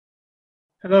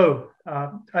Hello,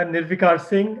 I'm Nirvikar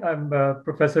Singh. I'm a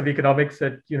professor of economics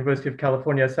at University of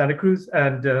California, Santa Cruz,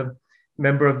 and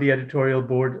member of the editorial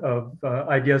board of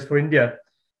Ideas for India.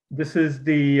 This is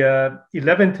the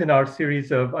 11th in our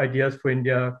series of Ideas for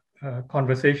India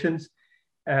conversations,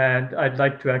 and I'd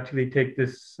like to actually take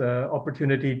this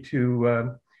opportunity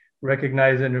to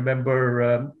recognize and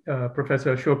remember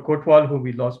Professor Ashok Kotwal, whom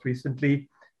we lost recently.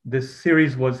 This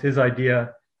series was his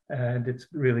idea, and it's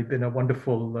really been a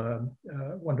wonderful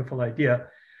idea.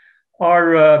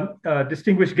 Our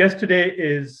distinguished guest today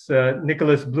is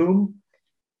Nicholas Bloom.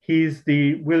 He's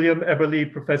the William Eberly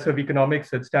Professor of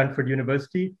Economics at Stanford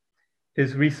University.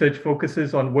 His research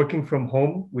focuses on working from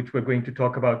home, which we're going to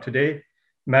talk about today,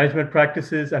 management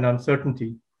practices, and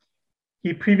uncertainty.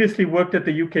 He previously worked at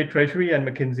the UK Treasury and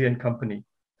McKinsey and Company.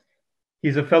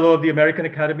 He's a fellow of the American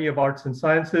Academy of Arts and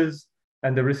Sciences,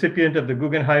 and the recipient of the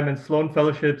Guggenheim and Sloan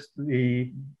Fellowships,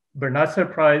 the Bernasser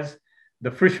Prize,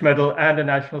 the Frisch Medal, and a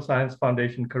National Science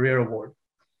Foundation Career Award.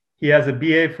 He has a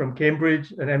BA from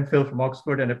Cambridge, an MPhil from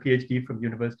Oxford, and a PhD from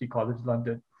University College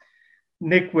London.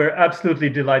 Nick, we're absolutely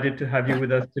delighted to have you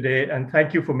with us today, and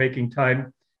thank you for making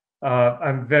time.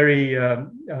 I'm very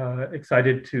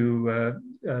excited to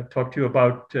talk to you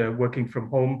about working from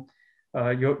home.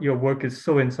 Your work is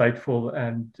so insightful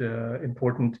and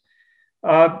important.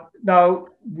 Now,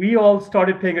 we all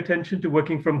started paying attention to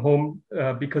working from home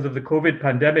because of the COVID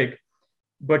pandemic,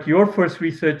 but your first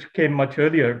research came much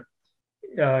earlier.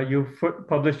 You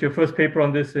published your first paper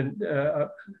on this in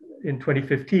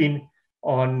 2015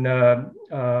 on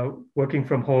working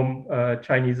from home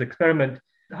Chinese experiment.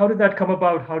 How did that come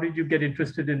about? How did you get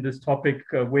interested in this topic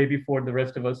way before the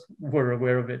rest of us were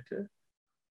aware of it?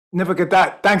 Never get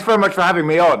that. Thanks very much for having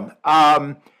me on.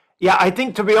 Yeah, I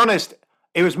think, to be honest,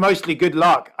 it was mostly good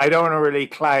luck. I don't want to really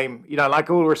claim, like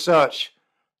all research,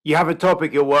 you have a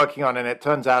topic you're working on and it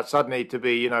turns out suddenly to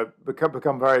be,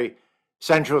 become very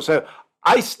central. So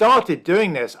I started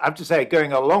doing this, I have to say,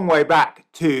 going a long way back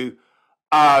to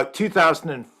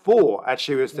 2004,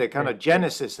 actually, was the kind of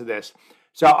genesis of this.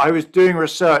 So I was doing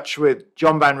research with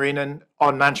John Van Reenen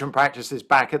on management practices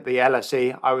back at the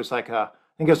LSE. I was I think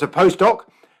it was a postdoc,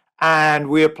 and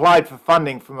we applied for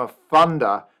funding from a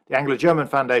funder, the Anglo-German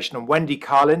Foundation, and Wendy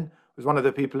Carlin was one of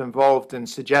the people involved and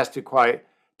suggested quite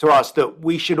to us that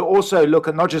we should also look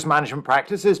at not just management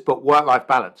practices, but work-life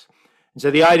balance. And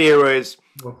so the idea is,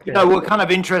 we're kind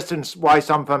of interested in why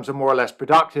some firms are more or less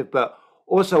productive, but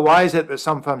also why is it that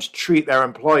some firms treat their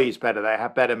employees better? They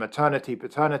have better maternity,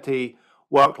 paternity,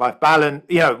 work-life balance,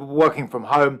 working from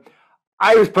home.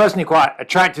 I was personally quite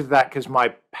attracted to that because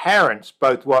my parents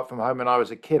both worked from home when I was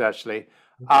a kid, actually.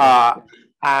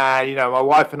 And, my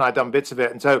wife and I done bits of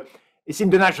it. And so it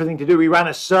seemed a natural thing to do. We ran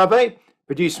a survey,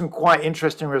 produced some quite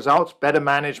interesting results: better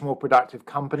managed, more productive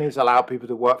companies allow people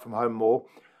to work from home more.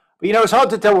 But, it's hard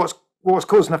to tell what's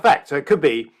cause and effect. So it could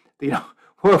be,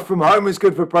 work from home is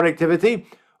good for productivity,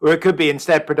 or it could be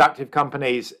instead productive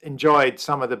companies enjoyed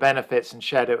some of the benefits and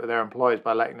shared it with their employees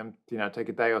by letting them, take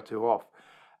a day or two off.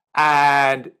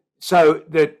 And so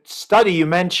the study you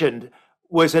mentioned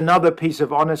was another piece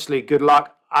of honestly good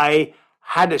luck. I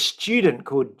had a student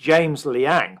called James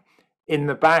Liang in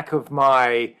the back of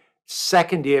my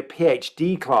second year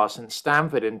PhD class in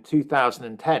Stanford in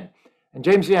 2010. And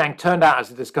James Liang turned out,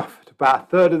 as I discovered, about a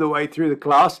third of the way through the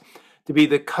class to be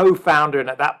the co-founder and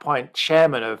at that point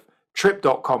chairman of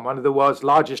Trip.com, one of the world's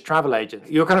largest travel agents.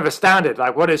 You're kind of astounded,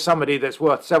 what is somebody that's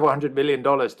worth several $100 million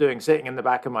doing sitting in the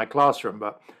back of my classroom?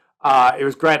 But it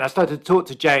was great. And I started to talk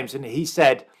to James, and he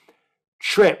said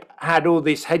Trip had all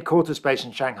this headquarters space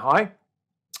in Shanghai.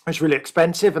 It's really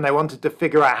expensive, and they wanted to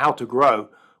figure out how to grow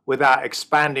without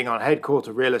expanding on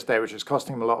headquarter real estate, which was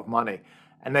costing them a lot of money.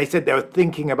 And they said they were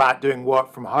thinking about doing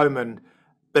work from home,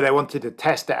 but they wanted to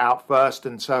test it out first.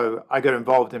 And so I got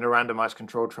involved in a randomized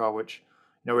control trial, which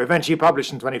we eventually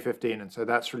published in 2015. And so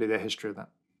that's really the history of that.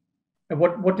 And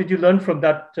what did you learn from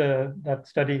that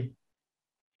study?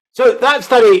 So that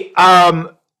study,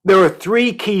 there were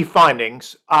three key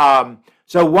findings.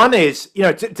 So one is,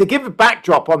 to give a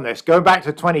backdrop on this, going back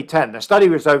to 2010, the study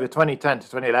was over 2010 to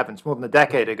 2011, it's more than a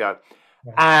decade ago.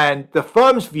 Right. And the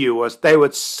firm's view was they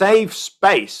would save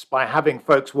space by having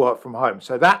folks work from home.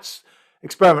 So that's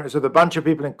experiments with a bunch of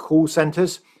people in call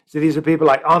centers. So these are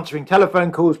people answering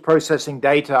telephone calls, processing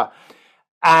data.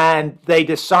 And they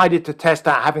decided to test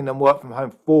out having them work from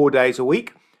home 4 days a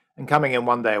week and coming in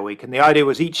 1 day a week. And the idea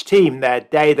was each team, their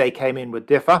day they came in would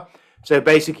differ. So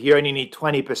basically, you only need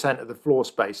 20% of the floor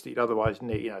space that you'd otherwise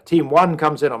need. Team one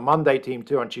comes in on Monday, team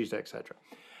two on Tuesday, etc.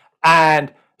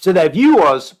 And so their view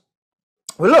was,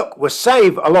 well, look, we'll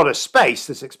save a lot of space,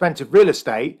 this expensive real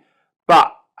estate,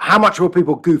 but how much will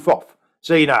people goof off?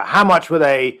 So, how much were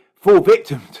they fall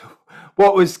victim to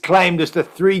what was claimed as the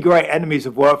three great enemies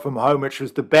of work from home, which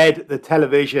was the bed, the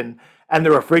television, and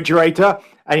the refrigerator?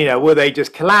 And, will they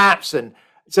just collapse? And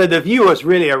so the view was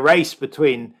really a race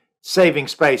between saving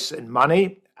space and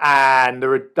money and the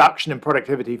reduction in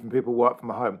productivity from people who work from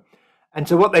home. And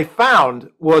so what they found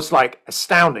was like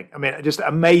astounding. I mean, just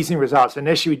amazing results.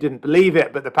 Initially, we didn't believe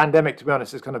it, but the pandemic, to be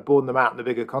honest, has kind of borne them out in the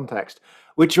bigger context,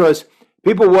 which was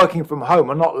people working from home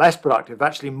are not less productive,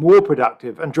 actually more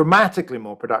productive and dramatically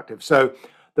more productive. So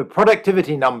the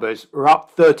productivity numbers were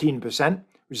up 13%,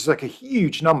 which is like a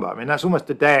huge number. I mean, that's almost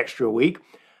a day extra a week.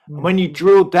 And when you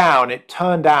drill down, it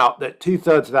turned out that 2/3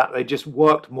 of that, they just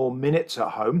worked more minutes at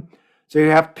home. So you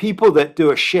have people that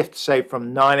do a shift, say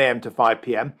from 9 a.m. to 5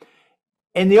 p.m.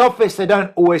 In the office, they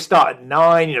don't always start at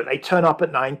 9. They turn up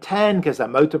at 9:10 because their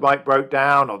motorbike broke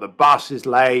down or the bus is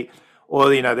late, or,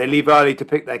 they leave early to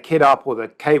pick their kid up, or the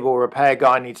cable repair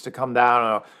guy needs to come down,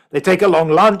 or they take a long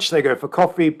lunch, they go for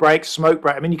coffee breaks, smoke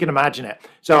break. I mean, you can imagine it.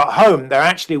 So at home, they're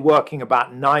actually working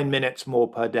about 9 minutes more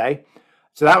per day.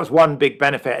 So that was one big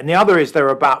benefit. And the other is they're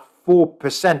about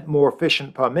 4% more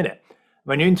efficient per minute.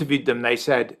 When you interviewed them, they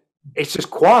said, it's just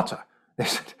quieter. They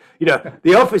said,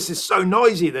 the office is so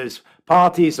noisy. There's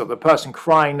parties or the person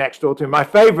crying next door to me. My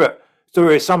favorite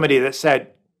story is somebody that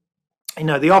said,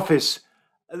 the office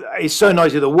is so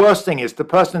noisy. The worst thing is the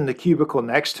person in the cubicle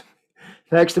next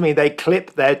to me, they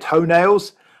clip their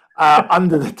toenails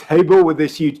under the table with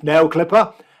this huge nail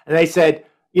clipper. And they said,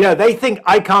 they think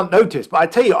I can't notice, but I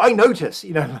tell you, I notice,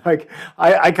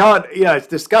 I can't, it's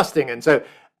disgusting. And so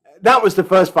that was the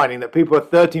first finding, that people are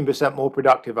 13% more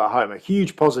productive at home, a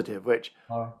huge positive, which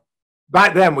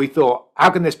back then we thought, how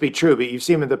can this be true? But you've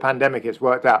seen with the pandemic, it's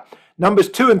worked out. Numbers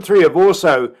 2 and 3 have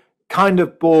also kind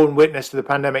of borne witness to the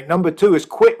pandemic. Number 2 is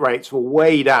quit rates were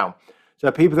way down. So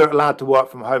people that are allowed to work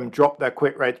from home dropped their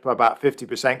quit rates by about 50%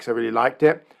 because they really liked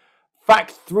it.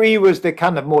 Fact 3 was the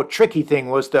kind of more tricky thing,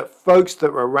 was that folks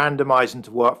that were randomizing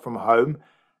to work from home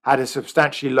had a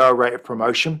substantially lower rate of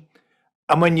promotion.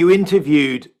 And when you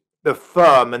interviewed the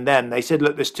firm and then they said,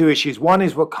 look, there's 2 issues. One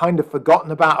is we're kind of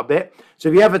forgotten about a bit. So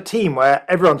if you have a team where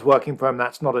everyone's working from home,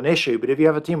 that's not an issue. But if you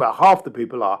have a team where half the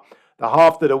people are, the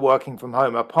half that are working from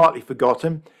home are partly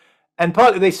forgotten. And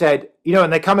partly they said,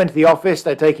 when they come into the office,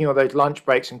 they're taking all those lunch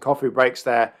breaks and coffee breaks,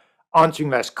 they're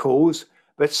answering less calls.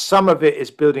 But some of it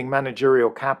is building managerial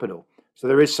capital. So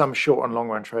there is some short and long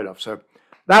run trade-off. So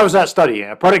that was that study.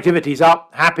 Productivity is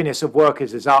up, happiness of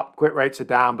workers is up, quit rates are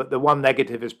down, but the one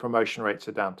negative is promotion rates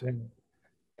are down too.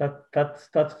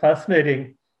 That's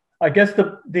fascinating. I guess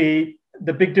the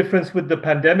big difference with the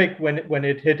pandemic when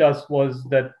it hit us was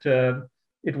that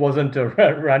it wasn't a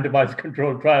randomized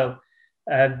controlled trial.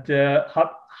 And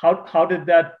how did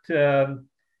that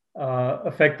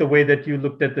affect the way that you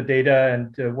looked at the data,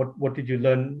 and what did you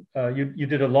learn? You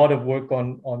did a lot of work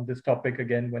on this topic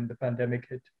again when the pandemic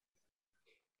hit.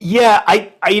 Yeah,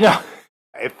 I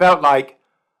it felt like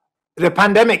the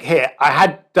pandemic hit. I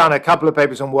had done a couple of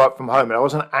papers on work from home, and I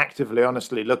wasn't actively,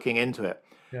 honestly, looking into it.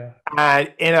 Yeah.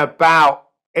 And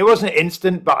it wasn't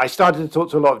instant, but I started to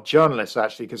talk to a lot of journalists,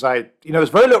 actually, because there's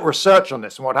very little research on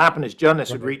this. And what happened is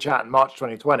journalists would reach out in March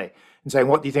 2020 and saying,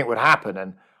 what do you think would happen?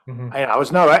 And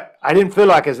I didn't feel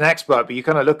like as an expert, but you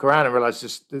kind of look around and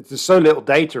realize there's so little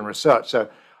data and research. So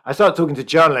I started talking to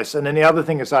journalists. And then the other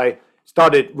thing is I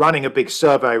started running a big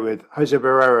survey with Jose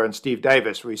Barrera and Steve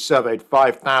Davis. We surveyed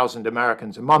 5,000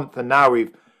 Americans a month. And now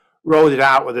we've rolled it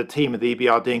out with a team of the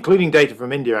EBRD, including data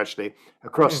from India, actually,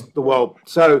 across the world.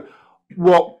 So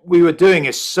what we were doing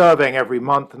is surveying every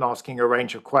month and asking a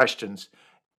range of questions.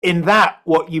 In that,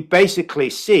 what you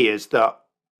basically see is that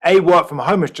work from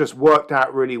home has just worked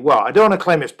out really well. I don't want to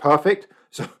claim it's perfect.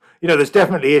 So, there's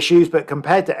definitely issues, but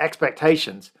compared to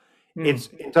expectations, it's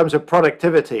in terms of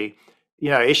productivity,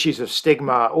 issues of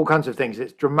stigma, all kinds of things,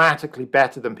 it's dramatically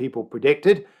better than people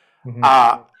predicted.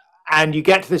 And you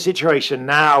get to the situation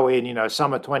now in,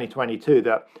 summer 2022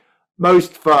 that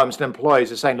most firms and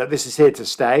employees are saying, look, this is here to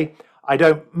stay.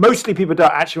 Mostly people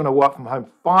don't actually want to work from home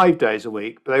 5 days a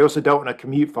week, but they also don't want to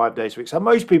commute 5 days a week. So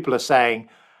most people are saying,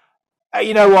 hey,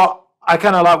 you know what, I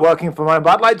kind of like working from home,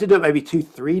 but I'd like to do it maybe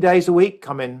 2-3 days a week,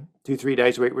 come in 2-3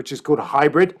 days a week, which is called a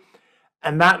hybrid.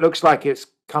 And that looks like it's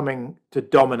coming to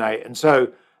dominate. And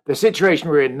so the situation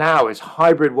we're in now is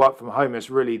hybrid work from home is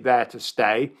really there to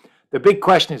stay. The big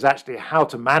question is actually how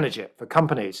to manage it for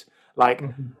companies. Like,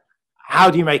 how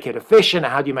do you make it efficient?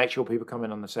 How do you make sure people come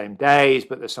in on the same days,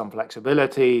 but there's some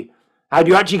flexibility? How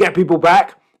do you actually get people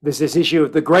back? There's this issue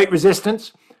of the great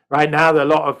resistance. Right now, there are a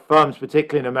lot of firms,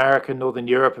 particularly in America and Northern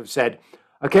Europe, have said,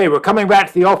 okay, we're coming back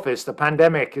to the office. The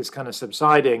pandemic is kind of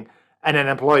subsiding, and then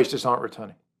employees just aren't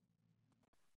returning.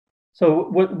 So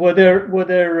were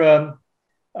there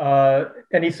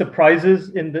any surprises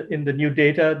in the new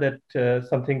data that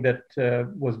something that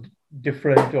was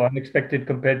different or unexpected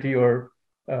compared to your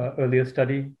earlier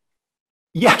study?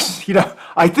 Yes,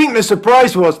 I think the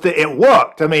surprise was that it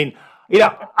worked. I mean,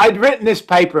 I'd written this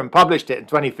paper and published it in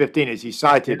 2015, as you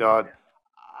cited. Yeah,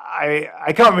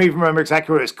 I can't even remember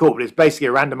exactly what it's called, but it's basically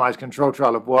a randomized control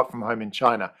trial of work from home in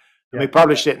China. And we yeah,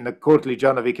 published it in the Quarterly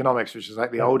Journal of Economics, which is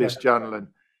like the yeah, oldest journal in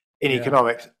yeah,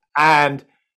 economics. And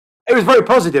it was very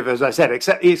positive, as I said,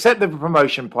 except the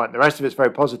promotion point. The rest of it's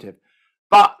very positive.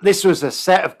 But this was a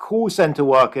set of call center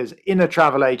workers in a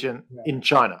travel agent in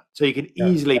China. So you can yeah,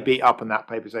 easily beat up on that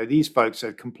paper. So these folks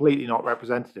are completely not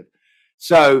representative.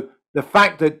 So the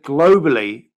fact that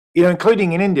globally,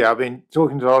 including in India, I've been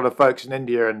talking to a lot of folks in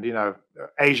India and,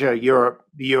 Asia, Europe,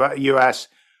 the US,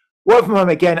 work from home,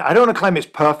 again, I don't want to claim it's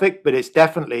perfect, but it's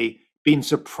definitely been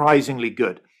surprisingly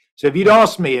good. So if you'd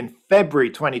asked me in February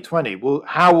 2020, well,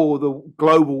 how will the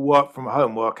global work from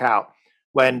home work out?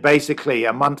 When basically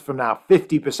a month from now,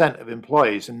 50% of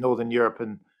employees in Northern Europe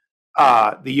and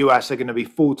the US are going to be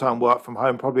full-time work from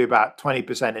home, probably about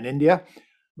 20% in India.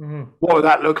 Mhm. What would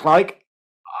that look like?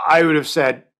 I would have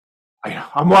said,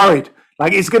 I'm worried.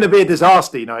 Like, it's going to be a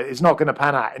disaster. It's not going to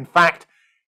pan out. In fact,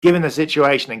 given the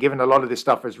situation and given a lot of this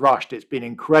stuff is rushed, it's been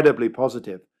incredibly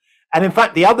positive. And in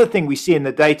fact, the other thing we see in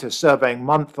the data surveying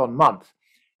month on month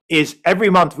is every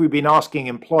month we've been asking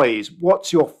employees,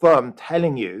 what's your firm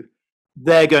telling you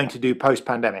they're going to do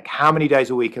post-pandemic? How many days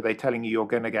a week are they telling you you're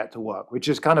going to get to work? Which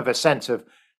is kind of a sense of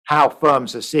how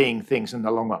firms are seeing things in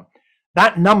the long run.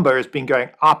 That number has been going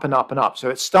up and up and up. So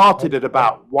it started at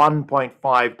about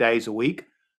 1.5 days a week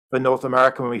for North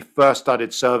America when we first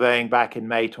started surveying back in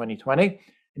May 2020,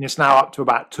 and it's now up to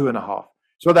about 2.5.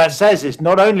 So what that says is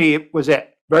not only was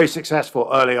it very successful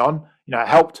early on, it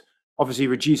helped obviously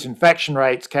reduce infection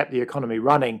rates, kept the economy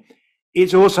running.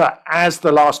 It's also, as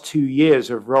the last 2 years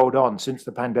have rolled on since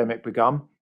the pandemic began,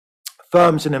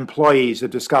 firms and employees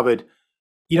have discovered,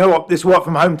 what, this work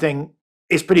from home thing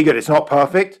is pretty good. It's not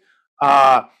perfect,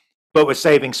 but we're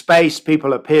saving space.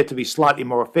 People appear to be slightly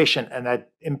more efficient, and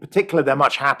in particular, they're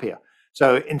much happier.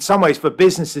 So in some ways, for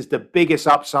businesses, the biggest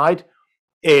upside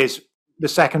is the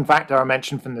second factor I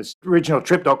mentioned from this original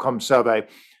Trip.com survey,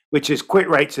 which is quit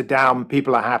rates are down,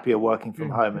 people are happier working from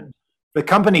home. And the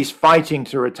companies fighting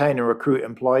to retain and recruit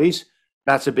employees,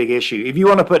 that's a big issue. If you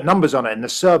want to put numbers on it in the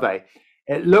survey,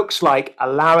 it looks like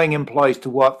allowing employees to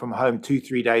work from home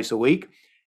 2-3 days a week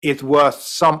is worth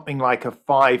something like a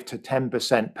 5 to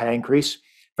 10% pay increase.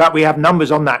 In fact, we have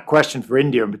numbers on that question for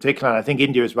India in particular, and I think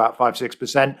India is about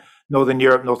 5-6%. Northern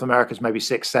Europe, North America is maybe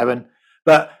 6-7%.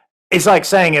 But it's like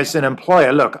saying as an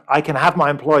employer, look, I can have my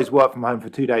employees work from home for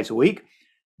 2 days a week.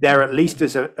 They're at least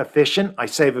as efficient. I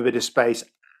save a bit of space,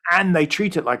 and they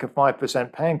treat it like a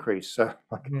 5% pay increase. So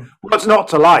what's not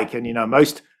to like? And,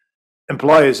 most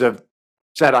employers have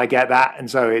said, I get that. And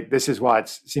so this is why it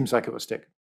seems like it will stick.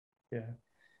 Yeah.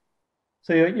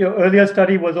 So your earlier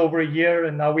study was over a year,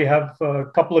 and now we have a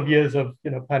couple of years of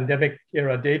pandemic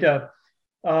era data.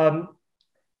 Do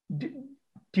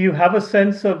you have a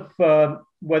sense of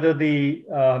whether the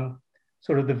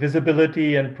sort of the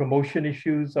visibility and promotion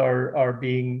issues are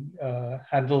being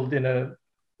handled in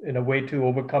a way to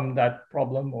overcome that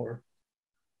problem? Or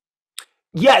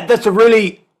yeah, that's a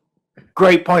really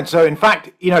great point. So in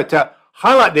fact, to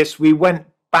highlight this, we went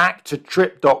back to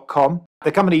Trip.com.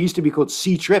 The company used to be called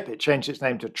C-Trip. It changed its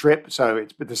name to Trip, so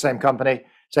it's the same company,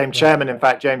 same chairman, in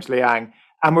fact, James Liang.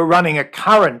 And we're running a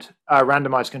current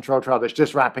randomized control trial that's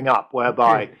just wrapping up,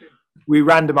 whereby we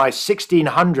randomize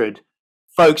 1,600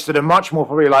 folks that are much more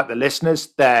probably like the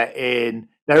listeners. They're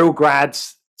all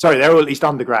grads. Sorry, they're all at least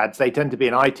undergrads. They tend to be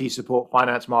in IT support,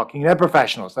 finance, marketing. They're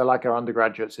professionals. They're like our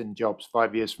undergraduates in jobs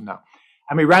 5 years from now.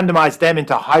 And we randomize them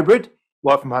into hybrid,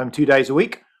 work from home 2 days a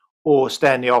week, or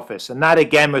stay in the office. And that,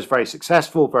 again, was very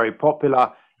successful, very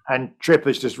popular. And Trip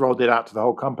has just rolled it out to the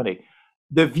whole company.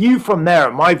 The view from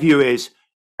there, my view is,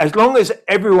 as long as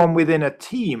everyone within a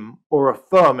team or a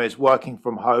firm is working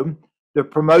from home, the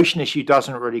promotion issue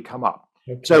doesn't really come up.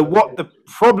 Okay. So what the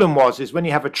problem is when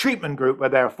you have a treatment group where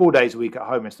there are 4 days a week at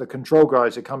home, it's the control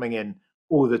guys are coming in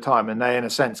all the time, and they, in a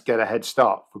sense, get a head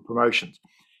start for promotions.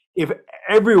 If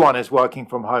everyone is working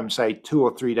from home, say 2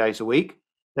 or 3 days a week,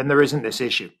 then there isn't this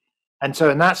issue. And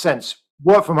so in that sense,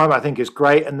 work from home, I think, is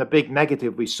great. And the big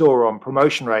negative we saw on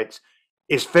promotion rates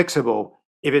is fixable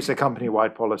if it's a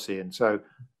company-wide policy. And so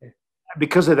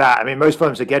because of that, I mean, most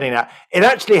firms are getting that. It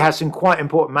actually has some quite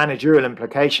important managerial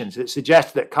implications. It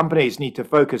suggests that companies need to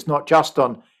focus not just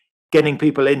on getting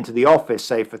people into the office,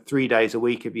 say, for 3 days a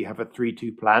week if you have a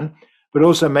 3-2 plan, but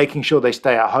also making sure they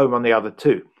stay at home on the other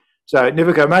 2. So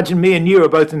Nirvikar, imagine me and you are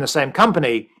both in the same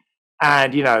company,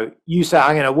 and you say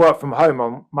I'm going to work from home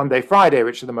on Monday, Friday,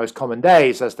 which are the most common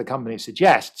days, as the company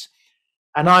suggests.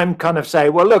 And I'm kind of say,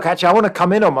 well, look, actually, I want to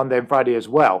come in on Monday and Friday as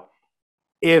well.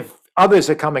 If others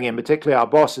are coming in, particularly our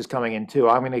boss is coming in too,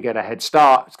 I'm going to get a head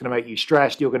start. It's going to make you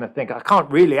stressed. You're going to think, I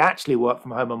can't really actually work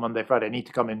from home on Monday, Friday. I need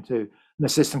to come in too. And the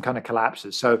system kind of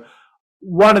collapses. So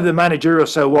one of the managerial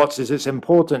so what's is it's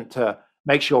important to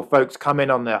make sure folks come in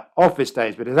on their office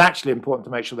days, but it's actually important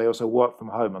to make sure they also work from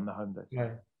home on the home days.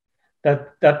 Right.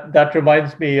 That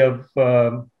reminds me of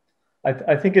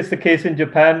I think it's the case in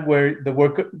Japan where the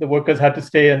workers had to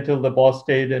stay until the boss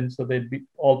stayed, and so they'd be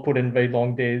all put in very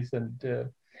long days. And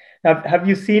have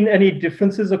you seen any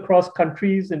differences across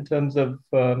countries in terms of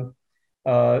the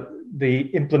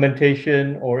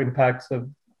implementation or impacts of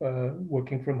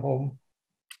working from home?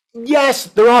 Yes,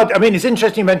 there are. I mean, it's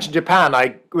interesting you mentioned Japan.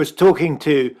 I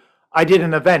did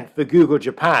an event for Google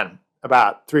Japan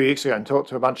about 3 weeks ago and talked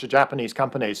to a bunch of Japanese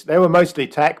companies. They were mostly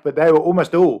tech, but they were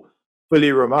almost all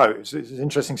fully remote. It's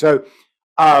interesting. So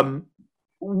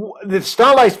the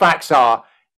stylized facts are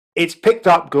it's picked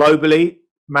up globally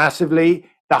massively.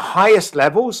 The highest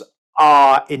levels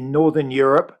are in Northern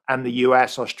Europe and the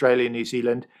US, Australia, New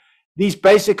Zealand. These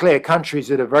basically are countries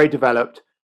that are very developed,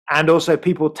 and also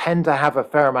people tend to have a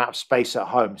fair amount of space at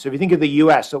home. So if you think of the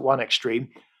US at one extreme,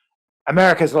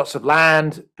 America has lots of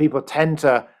land. People tend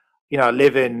to,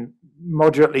 live in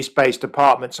moderately spaced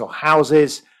apartments or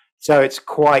houses. So it's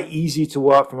quite easy to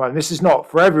work from home. This is not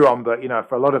for everyone, but,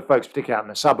 for a lot of folks, particularly out in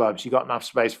the suburbs, you've got enough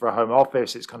space for a home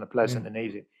office. It's kind of pleasant and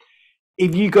easy.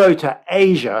 If you go to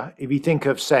Asia, if you think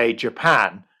of, say,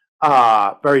 Japan,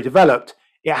 very developed,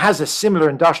 it has a similar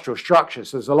industrial structure.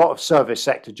 So there's a lot of service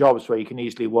sector jobs where you can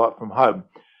easily work from home.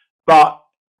 But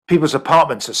people's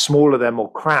apartments are smaller, they're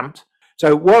more cramped.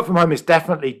 So work from home is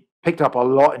definitely picked up a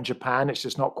lot in Japan. It's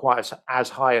just not quite as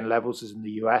high in levels as in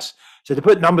the US. So to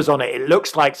put numbers on it, it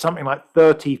looks like something like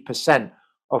 30%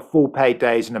 of full paid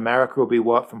days in America will be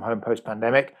work from home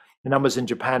post-pandemic. The numbers in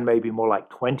Japan may be more like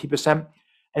 20%.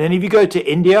 And then if you go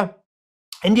to India,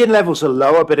 Indian levels are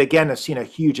lower, but again, have seen a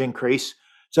huge increase.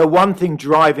 So one thing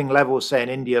driving levels, say in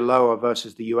India, lower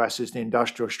versus the US is the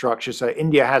industrial structure. So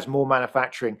India has more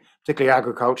manufacturing, particularly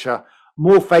agriculture,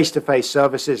 more face-to-face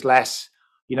services, less,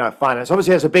 finance.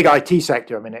 Obviously, it has a big IT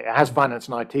sector. I mean, it has finance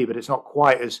and IT, but it's not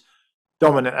quite as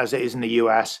dominant as it is in the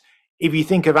US. If you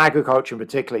think of agriculture in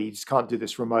particular, you just can't do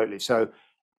this remotely. So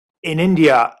in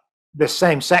India, the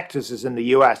same sectors as in the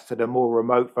US that are more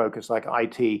remote focused, like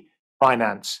IT,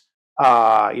 finance,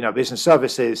 business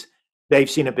services,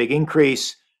 they've seen a big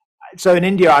increase. So in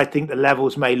India, I think the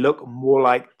levels may look more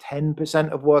like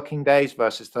 10% of working days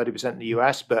versus 30% in the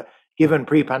US. But given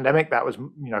pre-pandemic, that was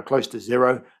close to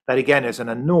zero. That again is an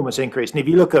enormous increase. And if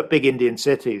you look at big Indian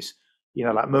cities,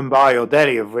 like Mumbai or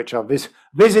Delhi, of which I've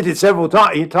visited several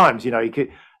times,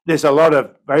 there's a lot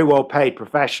of very well-paid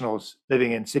professionals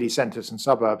living in city centers and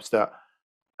suburbs that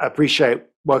appreciate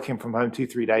working from home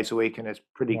 2-3 days a week, and it's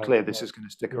pretty clear this is going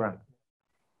to stick around.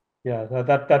 Yeah,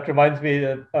 that reminds me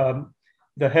that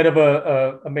the head of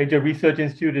a major research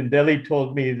institute in Delhi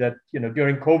told me that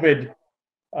during COVID,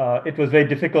 it was very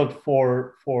difficult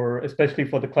for especially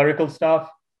for the clerical staff,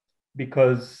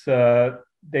 because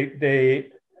they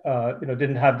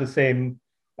didn't have the same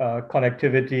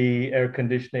connectivity, air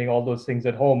conditioning, all those things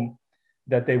at home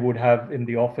that they would have in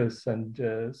the office.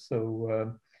 And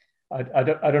so I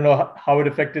don't know how it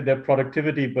affected their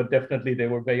productivity, but definitely they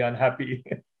were very unhappy.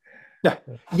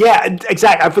 Yeah,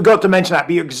 exactly. I forgot to mention that,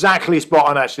 but you're exactly spot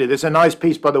on, actually. There's a nice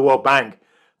piece by the World Bank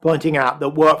pointing out that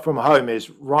work from home is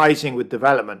rising with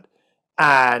development.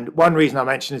 And one reason I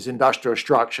mentioned is industrial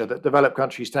structure, that developed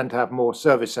countries tend to have more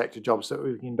service sector jobs that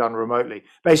we've been done remotely,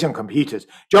 based on computers.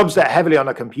 Jobs that are heavily on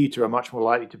a computer are much more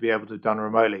likely to be able to be done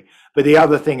remotely. But the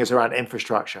other thing is around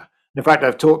infrastructure. In fact,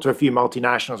 I've talked to a few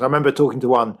multinationals. I remember talking to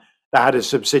one that had a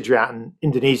subsidiary out in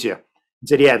Indonesia and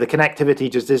said, yeah, the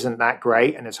connectivity just isn't that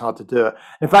great and it's hard to do it.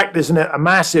 In fact, there's a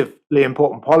massively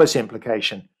important policy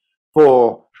implication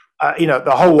for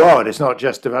the whole world. It's not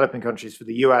just developing countries. For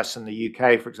the US and the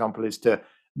UK, for example, is to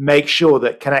make sure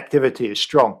that connectivity is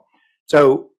strong.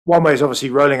 So one way is obviously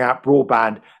rolling out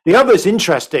broadband. The other is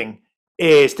interesting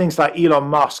is things like Elon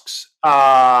Musk's,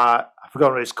 I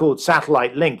forgot what it's called,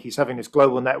 satellite link. He's having this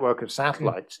global network of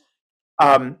satellites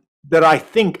that I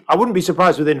think, I wouldn't be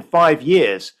surprised within 5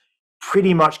 years,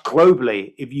 pretty much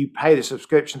globally, if you pay the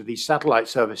subscription to these satellite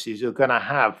services, you're going to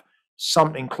have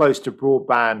something close to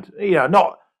broadband,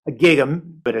 not a gig,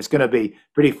 but it's going to be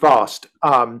pretty fast,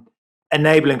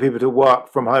 enabling people to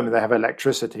work from home and they have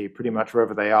electricity pretty much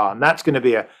wherever they are. And that's going to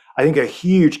be, I think, a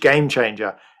huge game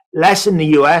changer. Less in the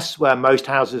US, where most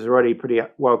houses are already pretty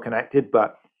well connected.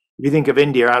 But if you think of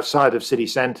India outside of city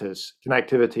centers,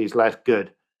 connectivity is less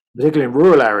good, particularly in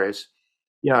rural areas.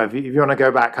 If you want to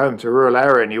go back home to a rural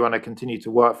area and you want to continue to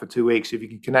work for 2 weeks, if you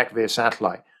can connect via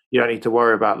satellite, you don't need to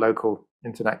worry about local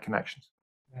internet connections.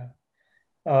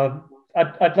 Yeah.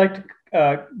 I'd like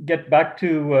to get back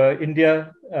to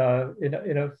India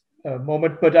in a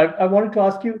moment, but I wanted to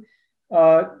ask you,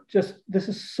 this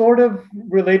is sort of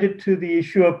related to the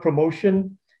issue of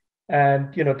promotion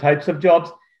and types of jobs.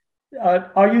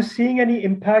 Are you seeing any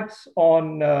impacts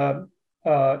on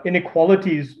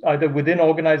inequalities either within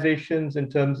organizations in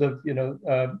terms of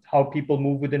how people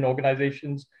move within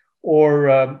organizations,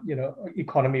 or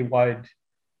economy wide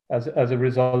as a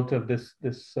result of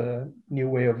this new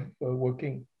way of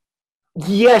working?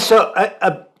 Yeah, so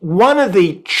one of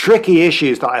the tricky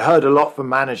issues that I heard a lot from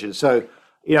managers. So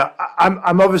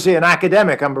I'm obviously an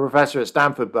academic. I'm a professor at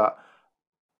Stanford, but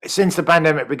since the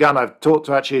pandemic began, I've talked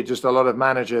to actually just a lot of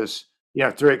managers,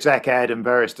 through exec ed and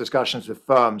various discussions with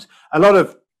firms. I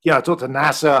talked to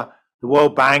NASA, the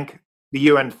World Bank, the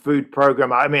UN Food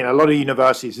Program. I mean, a lot of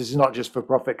universities. This is not just for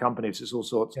profit companies. It's all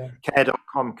sorts,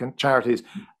 care.com charities.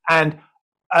 And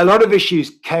a lot of issues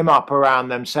came up around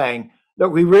them saying,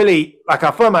 look, we really, like,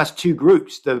 our firm has two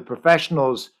groups, the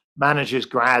professionals, managers,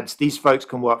 grads. These folks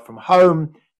can work from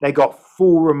home. They got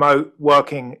full remote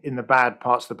working in the bad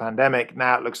parts of the pandemic.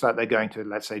 Now it looks like they're going to,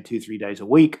 let's say, 2-3 days a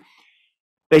week.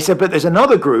 They said, but there's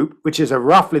another group, which is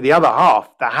roughly the other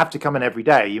half, that have to come in every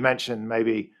day. You mentioned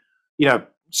maybe,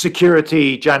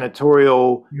 security,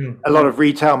 janitorial, a lot of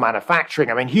retail, manufacturing.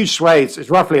 I mean, huge swathes. It's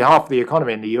roughly half the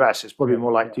economy in the US. It's probably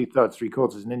more like 2/3,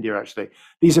 3/4 in India, actually.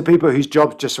 These are people whose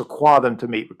jobs just require them to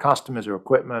meet with customers or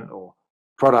equipment or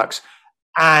products.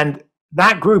 And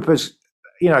that group has,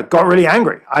 got really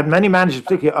angry. I had many managers,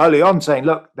 particularly early on, saying,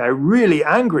 look, they're really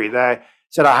angry. They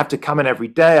said, I have to come in every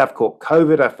day. I've caught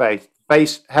COVID. I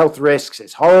face health risks.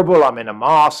 It's horrible. I'm in a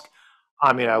mask.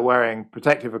 I'm, wearing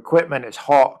protective equipment. It's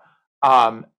hot.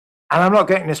 And I'm not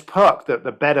getting this perk that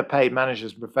the better paid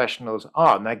managers and professionals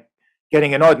are. And they're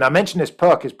getting annoyed. And I mentioned this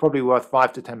perk is probably worth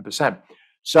 5 to 10%.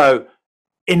 So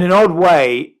in an odd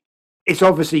way, it's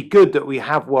obviously good that we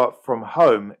have work from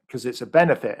home because it's a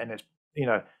benefit, and it's,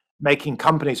 making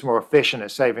companies more efficient,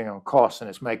 it's saving on costs, and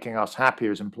it's making us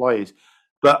happier as employees.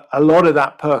 But a lot of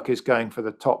that perk is going for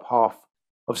the top half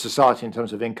of society in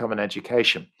terms of income and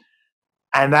education.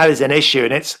 And that is an issue.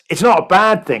 And it's not a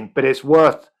bad thing, but it's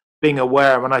worth being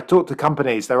aware. When I talk to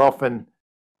companies, they're often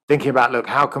thinking about, look,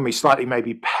 how can we slightly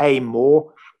maybe pay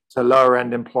more to lower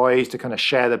end employees to kind of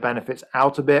share the benefits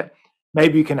out a bit?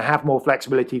 Maybe you can have more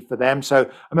flexibility for them. So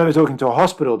I remember talking to a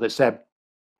hospital that said,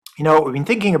 what we've been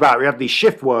thinking about, we have these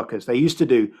shift workers. They used to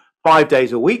do 5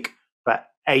 days a week, but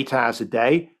 8 hours a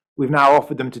day. We've now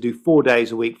offered them to do 4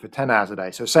 days a week for 10 hours a day.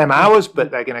 So same hours,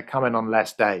 but they're going to come in on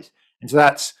less days. And so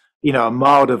that's, a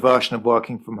milder version of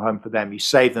working from home for them. You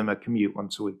save them a commute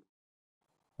once a week.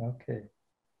 Okay.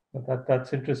 Well,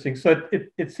 that's interesting. So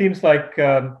it seems like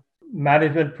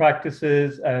management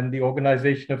practices and the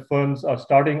organization of firms are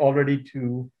starting already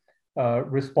to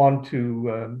respond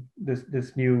to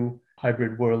this new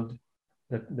hybrid world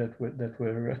that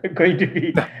we're going to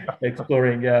be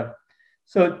exploring. Yeah.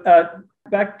 So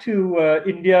back to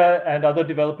India and other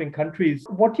developing countries,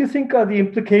 what do you think are the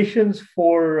implications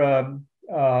for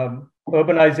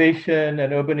urbanization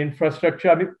and urban infrastructure?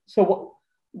 I mean, so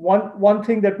one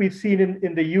thing that we've seen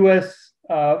in the US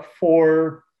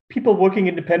for people working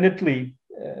independently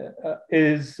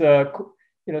is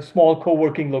small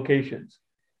co-working locations.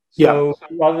 So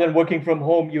rather than working from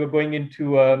home, you are going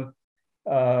into a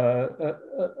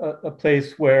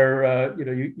place where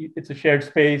it's a shared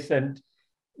space, and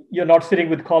you're not sitting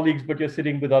with colleagues, but you're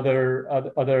sitting with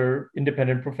other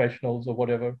independent professionals or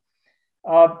whatever.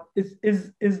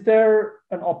 Is there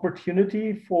an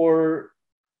opportunity for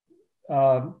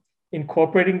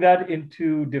incorporating that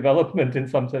into development in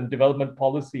some sense, development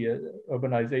policy,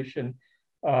 urbanization,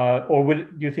 or do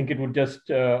you think it would just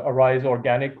arise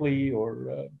organically,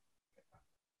 or?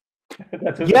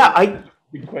 That's a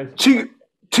big question.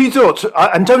 Two thoughts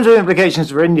in terms of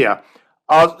implications for India.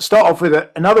 I'll start off with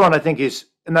another one I think is,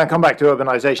 and then come back to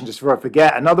urbanization just before I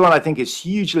forget. Another one I think is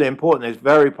hugely important, is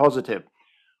very positive,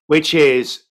 which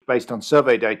is based on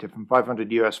survey data from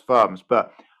 500 US firms.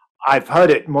 But I've heard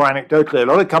it more anecdotally. A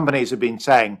lot of companies have been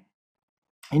saying,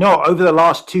 over the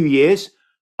last 2 years,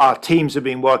 our teams have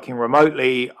been working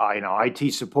remotely.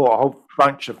 IT support, a whole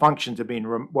bunch of functions have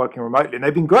been working remotely, and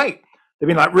they've been great. They've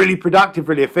been really productive,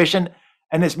 really efficient.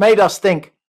 And it's made us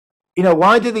think,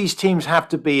 why do these teams have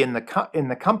to be in the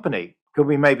company? could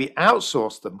we maybe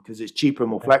outsource them because it's cheaper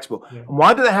and more flexible? Yeah. And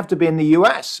why do they have to be in the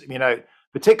US?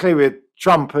 Particularly with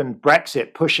Trump and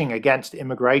Brexit pushing against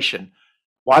immigration,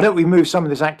 why don't we move some of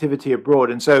this activity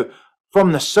abroad? And so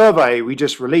from the survey we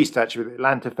just released, actually, with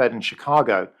Atlanta Fed and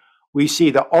Chicago, we see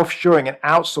that offshoring and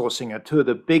outsourcing are two of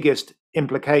the biggest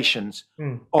implications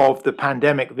of the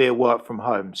pandemic via work from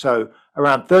home. So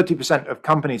around 30% of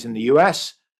companies in the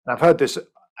US, and I've heard this,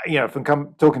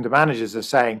 from talking to managers, are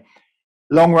saying,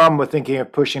 long run, we're thinking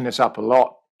of pushing this up a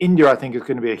lot. India, I think, is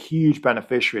going to be a huge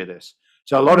beneficiary of this.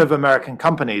 So a lot of American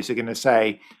companies are going to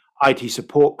say IT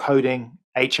support, coding,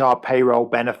 HR, payroll,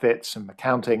 benefits, and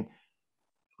accounting.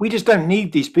 We just don't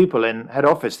need these people in head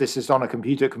office. This is on a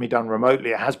computer, it can be done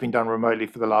remotely. It has been done remotely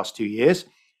for the last 2 years.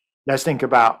 Let's think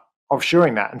about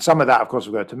offshoring that. And some of that, of course,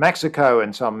 will go to Mexico,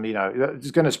 and some,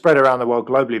 it's going to spread around the world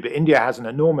globally. But India has an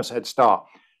enormous head start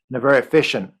in a very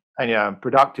efficient and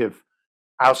productive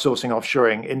outsourcing,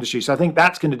 offshoring industry. So I think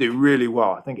that's going to do really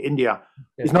well. I think India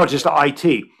is not just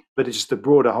IT, but it's just the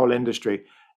broader whole industry.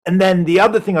 And then the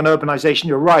other thing on urbanization,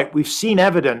 you're right. We've seen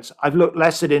evidence. I've looked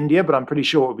less at India, but I'm pretty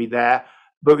sure it will be there.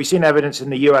 But we've seen evidence in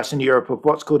the US and Europe of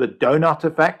what's called a donut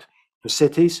effect for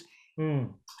cities.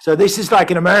 So this is like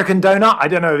an American donut. I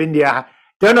don't know if India,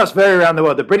 donuts vary around the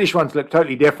world. The British ones look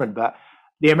totally different, but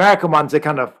the American ones are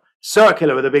kind of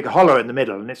circular with a big hollow in the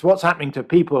middle. And it's what's happening to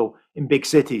people in big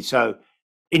cities. So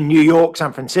in New York,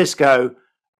 San Francisco,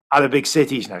 other big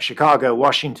cities, Chicago,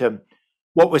 Washington,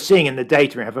 what we're seeing in the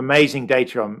data, we have amazing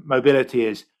data on mobility,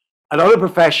 is a lot of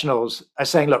professionals are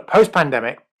saying, look,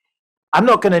 post-pandemic, I'm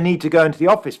not going to need to go into the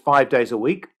office 5 days a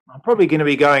week. I'm probably going to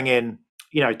be going in,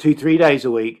 2-3 days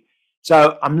a week.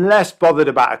 So I'm less bothered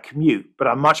about a commute, but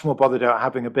I'm much more bothered about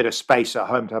having a bit of space at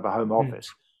home to have a home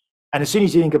office. And as soon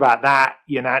as you think about that,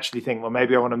 you naturally think, well,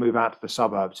 maybe I want to move out to the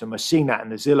suburbs. And we're seeing that in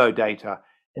the Zillow data,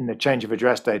 in the change of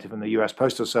address data from the US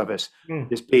Postal Service.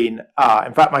 There's been,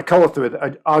 in fact, my co-author with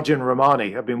Arjun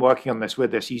Ramani have been working on this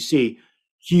with us. You see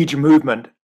huge movement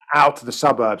out to the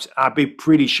suburbs. I'd be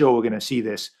pretty sure we're going to see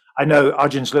this. I know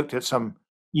Arjun's looked at some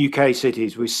UK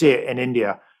cities. We see it in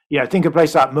India. Think of a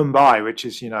place like Mumbai, which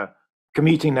is,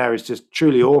 commuting there is just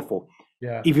truly awful.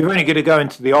 Yeah. If you're only going to go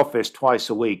into the office twice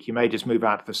a week, you may just move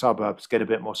out to the suburbs, get a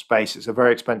bit more space. It's a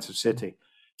very expensive city.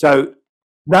 So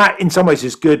that in some ways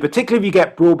is good, particularly if you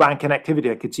get broadband connectivity.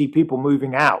 I could see people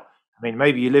moving out. I mean,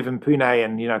 maybe you live in Pune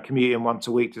and, commuting once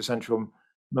a week to central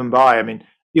Mumbai. I mean,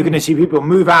 you're going to see people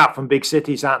move out from big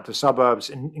cities out to suburbs,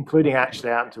 including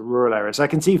actually out into rural areas. I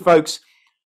can see folks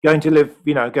going to live,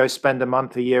 go spend a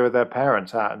month, a year with their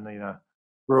parents out in the,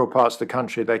 rural parts of the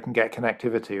country. They can get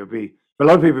connectivity. It would be, for a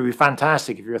lot of people, it would be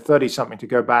fantastic if you're 30-something to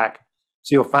go back,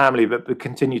 see your family, but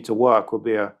continue to work would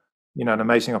be an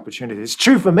amazing opportunity. It's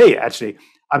true for me, actually.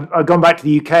 I've gone back to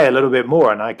the UK a little bit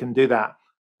more, and I can do that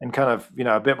and kind of,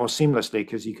 a bit more seamlessly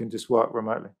because you can just work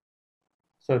remotely.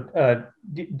 So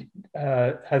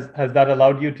has that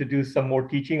allowed you to do some more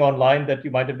teaching online that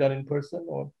you might have done in person?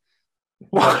 Or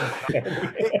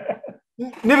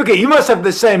Nirvikar, you must have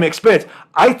the same experience.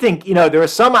 I think, there are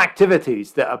some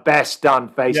activities that are best done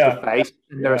face-to-face,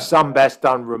 and there are some best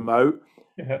done remote.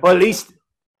 Or at least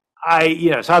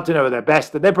it's hard to know whether they're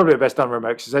best. They're probably best done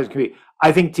remote because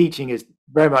I think teaching is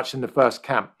very much in the first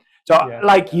camp. So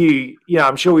like you,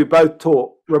 I'm sure we both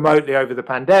taught remotely over the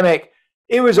pandemic.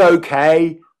 It was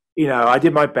okay. I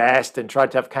did my best and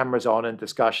tried to have cameras on and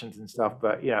discussions and stuff.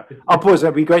 But I'll pause.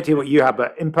 It'd be great to hear what you have.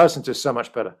 But in person, just so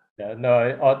much better. Yeah, no,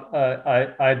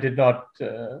 I did not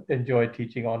enjoy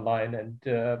teaching online, and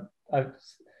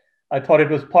I thought it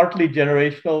was partly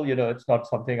generational. It's not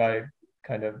something I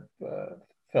kind of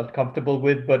felt comfortable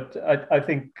with. But I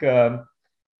think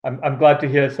I'm glad to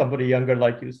hear somebody younger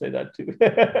like you say that too.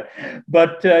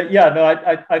 But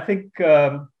I think.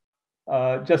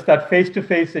 Just that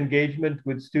face-to-face engagement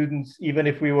with students, even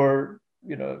if we were,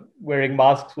 wearing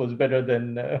masks, was better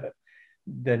than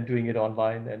doing it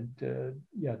online. And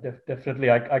definitely,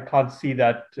 I can't see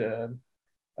that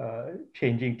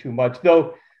changing too much.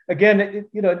 Though, again,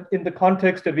 in the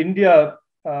context of India,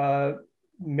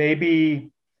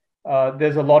 maybe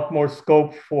there's a lot more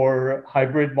scope for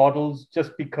hybrid models,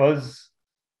 just because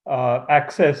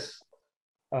access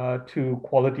to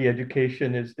quality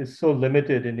education is so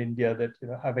limited in India that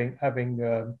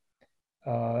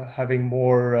having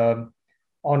more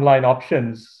online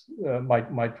options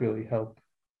might really help.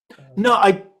 No,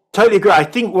 I totally agree. I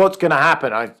think what's going to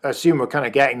happen, I assume we're kind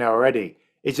of getting there already,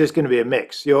 it's just going to be a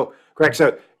mix. You're correct.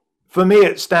 So for me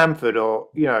at Stanford, or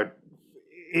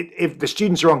if the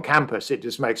students are on campus, it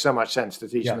just makes so much sense to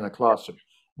teach them in the classroom.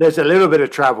 There's a little bit of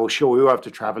travel, sure, we will have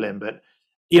to travel in, but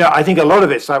I think a lot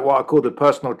of it's like what I call the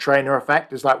personal trainer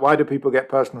effect. It's like, why do people get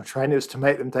personal trainers? To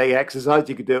make them take exercise?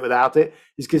 You could do it without it.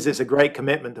 It's because it's a great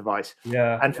commitment device.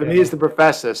 Yeah. And for me as the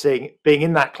professor, being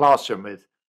in that classroom with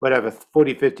whatever,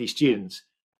 40, 50 students.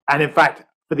 And in fact,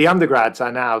 for the undergrads,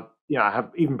 I now, I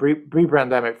have even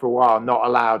pre-pandemic for a while, not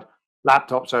allowed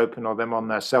laptops open or them on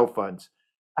their cell phones.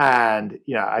 And,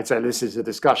 I'd say this is a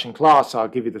discussion class. I'll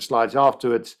give you the slides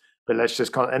afterwards, but let's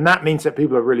just, and that means that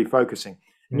people are really focusing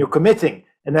and you're committing.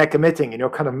 And they're committing, and you're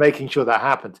kind of making sure that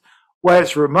happens. Where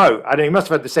it's remote, I know you must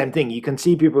have had the same thing. You can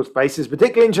see people's faces,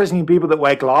 particularly interesting in people that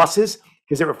wear glasses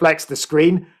because it reflects the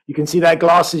screen. You can see their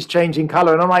glasses changing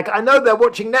color. And I'm like, I know they're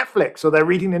watching Netflix or they're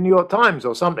reading the New York Times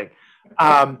or something.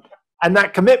 And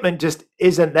that commitment just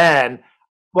isn't there. And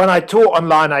when I taught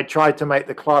online, I tried to make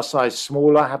the class size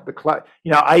smaller, have the class,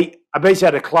 I basically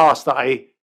had a class that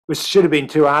should have been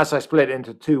 2 hours. I split it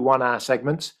into 2 1-hour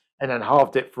segments and then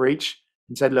halved it for each.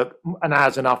 And said, look, an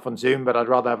hour's enough on Zoom, but I'd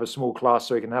rather have a small class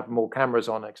so we can have more cameras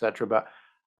on, etc. But,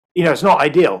 it's not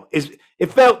ideal.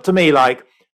 It felt to me like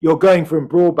you're going from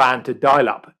broadband to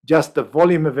dial-up. Just the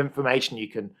volume of information you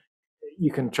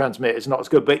can transmit is not as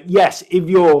good. But yes, if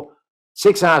you're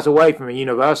 6 hours away from a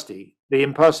university, the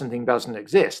in-person thing doesn't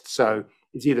exist. So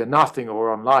it's either nothing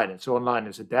or online. And so online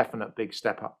is a definite big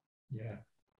step up. Yeah.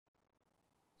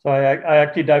 So I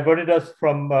actually diverted us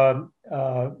from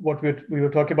what we were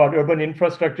talking about, urban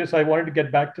infrastructure. So I wanted to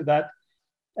get back to that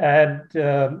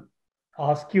and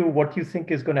ask you what you think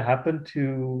is going to happen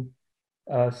to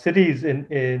cities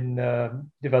in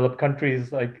developed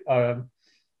countries, like what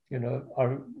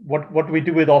do we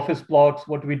do with office blocks?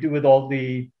 What do we do with all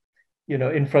the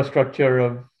infrastructure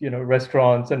of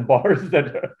restaurants and bars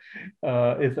that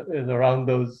is around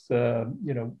those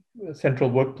central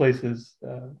workplaces?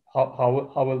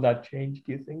 How will that change,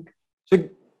 do you think? It's a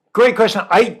great question.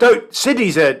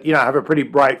 Cities have a pretty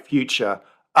bright future.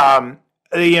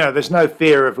 There's no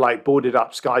fear of like boarded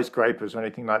up skyscrapers or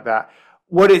anything like that.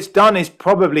 What it's done is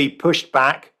probably pushed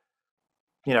back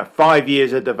 5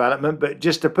 years of development. But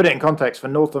just to put it in context, for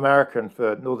North America and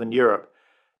for Northern Europe,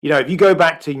 if you go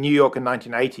back to New York in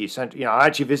 1980, I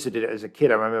actually visited it as a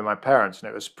kid. I remember my parents, and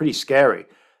it was pretty scary.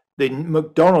 The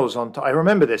McDonald's I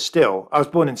remember this still. I was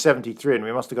born in 73, and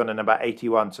we must have gone in about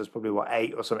 81, so it's probably,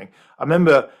 8 or something. I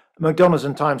remember McDonald's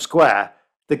in Times Square.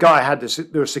 The guy had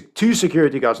there were 2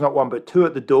 security guards, not 1, but 2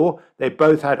 at the door. They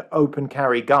both had open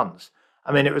carry guns.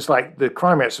 I mean, it was like the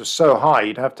crime rates were so high,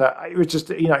 it was just,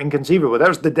 inconceivable. That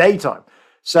was the daytime.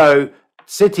 So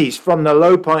cities from the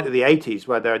low point of the 80s,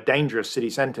 where there are dangerous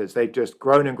city centers, they've just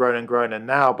grown and grown and grown. And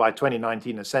now by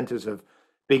 2019, the centers of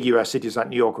big US cities like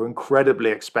New York are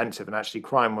incredibly expensive, and actually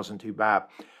crime wasn't too bad.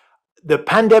 The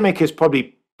pandemic has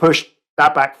probably pushed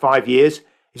that back 5 years.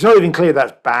 It's not even clear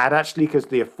that's bad, actually, because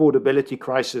the affordability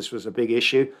crisis was a big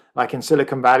issue. Like in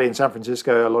Silicon Valley and San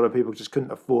Francisco, a lot of people just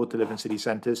couldn't afford to live in city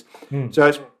centers. So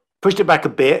it's pushed it back a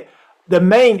bit.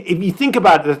 If you think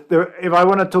about it, if I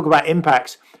want to talk about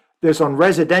impacts, there's on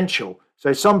residential.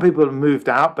 So some people have moved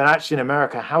out, but actually in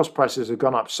America, house prices have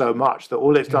gone up so much that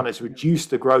all it's done is reduce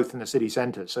the growth in the city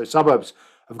centers. So suburbs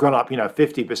have gone up,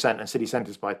 50%, and city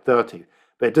centers by 30%.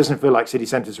 But it doesn't feel like city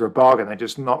centers are a bargain. They've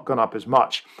just not gone up as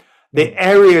much. The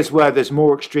areas where there's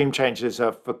more extreme changes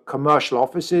are for commercial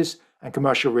offices and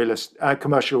commercial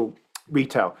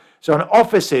retail. So in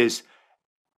offices,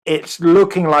 it's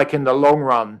looking like in the long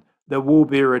run, there will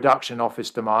be a reduction in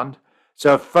office demand.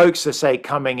 So if folks are, say,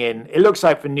 coming in, it looks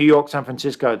like for New York, San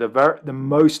Francisco, the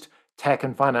most tech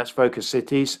and finance focused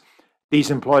cities,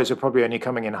 these employees are probably only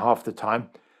coming in half the time.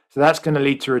 So that's going to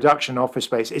lead to reduction in office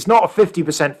space. It's not a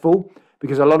 50% full,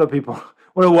 because a lot of people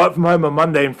want to work from home on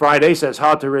Monday and Friday, so it's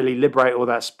hard to really liberate all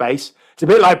that space. It's a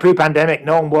bit like pre-pandemic.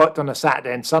 No one worked on a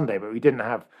Saturday and Sunday, but we didn't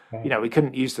have, we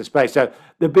couldn't use the space. So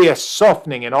there'll be a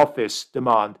softening in office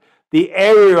demand. The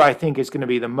area I think is going to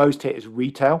be the most hit is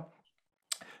retail.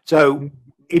 So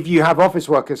if you have office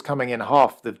workers coming in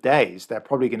half the days, they're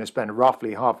probably going to spend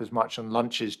roughly half as much on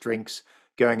lunches, drinks,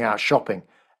 going out shopping.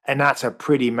 And that's a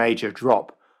pretty major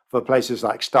drop for places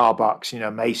like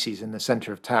Starbucks, Macy's in the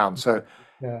center of town. So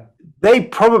they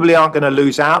probably aren't going to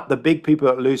lose out. The big people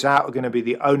that lose out are going to be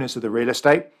the owners of the real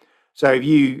estate. So if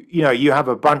you have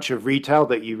a bunch of retail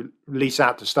that you lease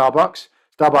out to Starbucks,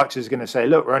 Starbucks is going to say,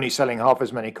 look, we're only selling half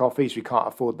as many coffees. We can't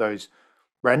afford those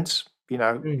rents. If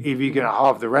you're going to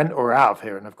halve the rent or out of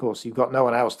here. And of course, you've got no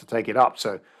one else to take it up.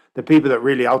 So the people that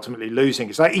really ultimately losing,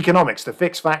 it's like economics. The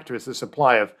fixed factor is the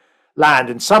supply of land.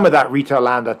 And some of that retail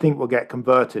land, I think, will get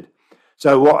converted.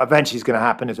 So what eventually is going to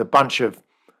happen is a bunch of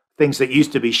things that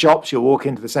used to be shops. You'll walk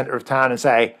into the center of town and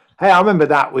say, hey, I remember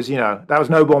that was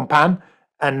No Bon Pan.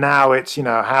 And now it's,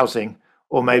 housing,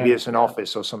 or maybe it's an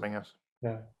office or something else.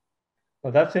 Yeah.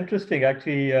 Well, that's interesting.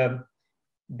 Actually,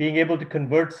 being able to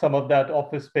convert some of that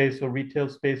office space or retail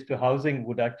space to housing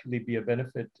would actually be a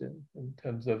benefit in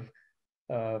terms of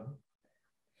uh,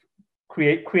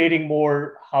 creating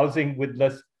more housing with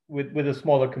less with a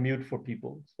smaller commute for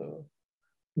people. So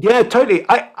Yeah, totally.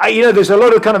 There's a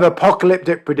lot of kind of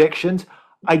apocalyptic predictions.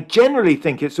 I generally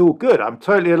think it's all good. I'm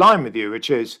totally aligned with you, which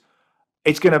is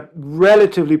it's going to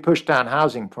relatively push down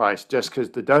housing price just because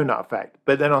the donut effect.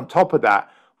 But then on top of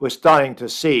that, we're starting to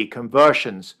see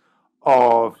conversions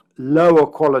of lower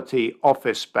quality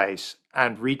office space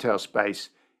and retail space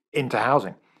into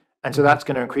housing. And so mhm. that's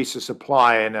going to increase the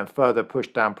supply and then further push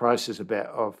down prices a bit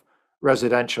of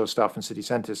residential stuff in city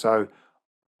centers. So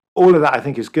all of that I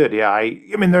think is good. Yeah, I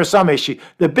mean there are some issues.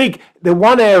 The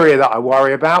one area that I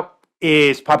worry about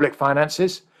is public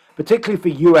finances, particularly for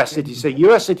US cities. So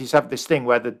US cities have this thing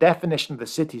where the definition of the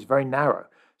city is very narrow.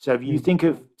 So if you think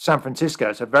of San Francisco,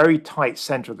 it's a very tight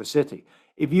center of the city.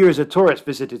 If you as a tourist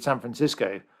visited San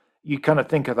Francisco, you kind of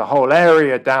think of the whole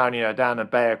area down, down the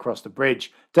bay across the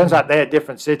bridge. Turns out they're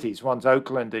different cities. One's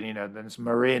Oakland and then it's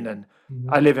Marin, and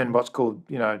I live in what's called,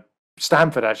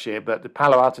 Stanford actually, but the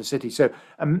Palo Alto city. So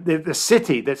the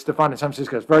city that's defined in San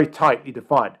Francisco is very tightly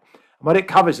defined. And what it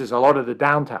covers is a lot of the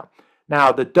downtown.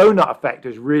 Now, the donut effect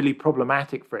is really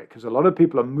problematic for it because a lot of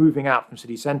people are moving out from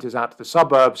city centers out to the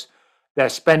suburbs.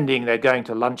 They're going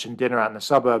to lunch and dinner out in the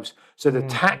suburbs. So the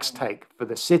tax take for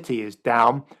the city is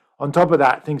down. On top of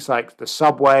that, things like the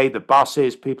subway, the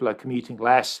buses, people are commuting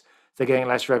less. They're getting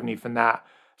less revenue from that.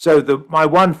 So my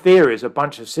one fear is a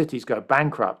bunch of cities go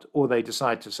bankrupt, or they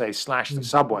decide to say slash the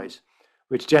subways,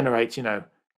 which generates,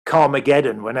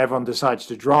 Carmageddon when everyone decides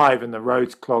to drive and the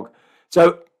roads clog.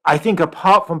 So I think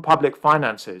apart from public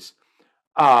finances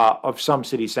of some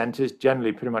city centers,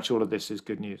 generally pretty much all of this is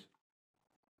good news.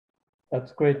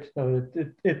 That's great.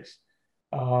 It's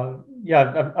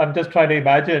yeah. I'm just trying to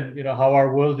imagine, how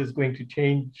our world is going to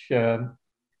change uh,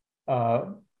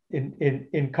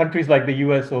 in countries like the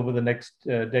U.S. over the next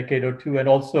decade or two, and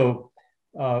also,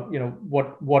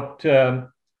 what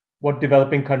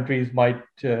developing countries might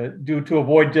do to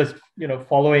avoid just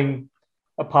following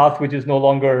a path which is no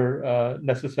longer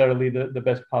necessarily the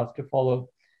best path to follow.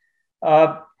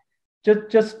 Uh,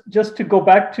 just to go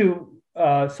back to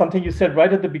something you said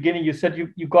right at the beginning. You said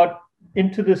you got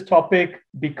into this topic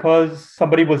because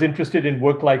somebody was interested in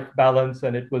work-life balance,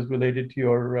 and it was related to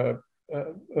your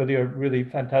earlier really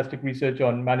fantastic research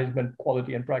on management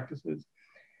quality and practices.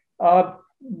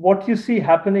 What you see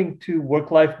happening to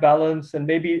work-life balance, and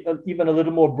maybe even a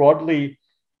little more broadly,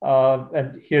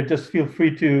 and here just feel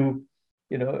free to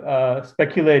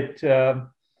speculate.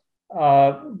 What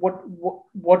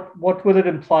will it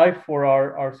imply for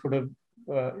our sort of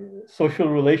social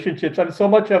relationships? I mean, so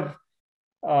much of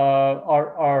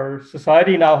our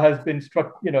society now has been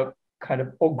struck, kind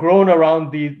of grown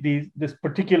around this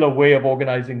particular way of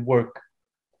organizing work,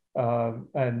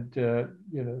 and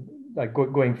like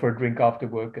going for a drink after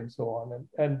work and so on.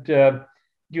 And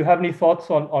do you have any thoughts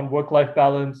on work-life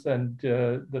balance and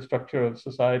the structure of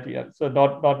society? And so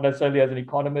not necessarily as an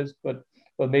economist, but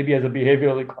maybe as a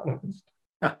behavioral economist.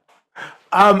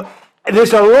 Um,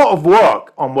 there's a lot of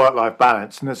work on work-life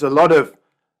balance, and there's a lot of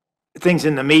things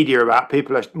in the media about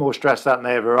people are more stressed out than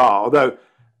they ever are. Although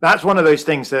that's one of those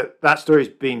things that story's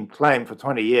been claimed for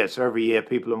 20 years. So every year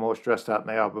people are more stressed out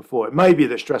than they are before. It may be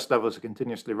that stress levels are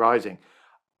continuously rising.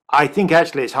 I think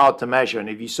actually it's hard to measure. And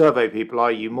if you survey people,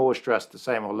 are you more stressed, the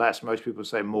same or less? Most people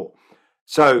say more.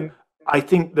 So I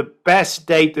think the best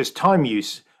date is time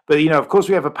use. But, of course,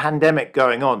 we have a pandemic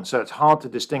going on. So it's hard to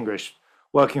distinguish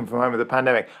working from home with a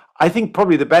pandemic. I think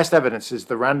probably the best evidence is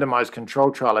the randomized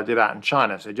control trial I did out in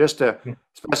China. So just to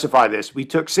specify this, we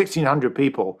took 1,600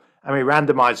 people and we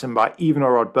randomized them by even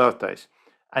or odd birthdays.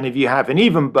 And if you have an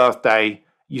even birthday,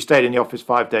 you stayed in the office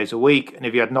 5 days a week. And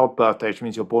if you had an odd birthday, which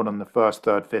means you're born on the 1st,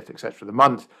 3rd, 5th, etc. of the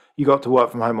month, you got to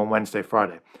work from home on Wednesday,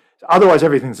 Friday. Otherwise,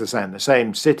 everything's the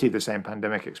same city, the same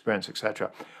pandemic experience,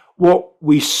 etc. What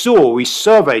we saw, we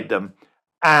surveyed them,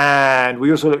 and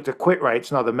we also looked at quit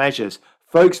rates and other measures.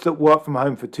 Folks that work from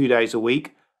home for 2 days a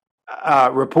week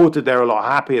reported they're a lot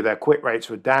happier. Their quit rates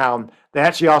were down. They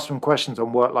actually asked them questions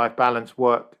on work-life balance,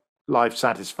 work-life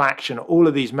satisfaction. All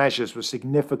of these measures were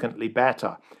significantly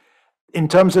better. In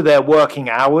terms of their working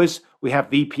hours, we have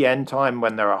VPN time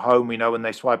when they're at home. We know when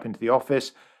they swipe into the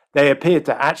office. They appear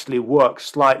to actually work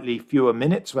slightly fewer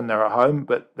minutes when they're at home,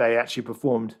 but they actually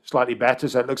performed slightly better.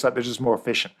 So it looks like they're just more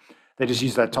efficient. They just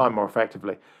use their time more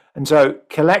effectively. And so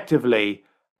collectively,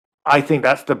 I think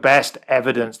that's the best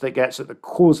evidence that gets at the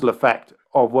causal effect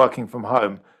of working from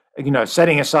home.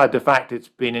 Setting aside the fact it's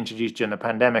been introduced during the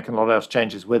pandemic and a lot else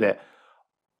changes with it,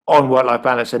 on work-life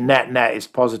balance, and net is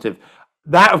positive.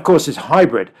 That, of course, is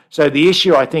hybrid. So the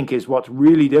issue, I think, is what's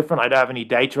really different. I don't have any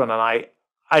data on, and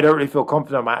I don't really feel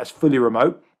confident about it, is fully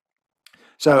remote.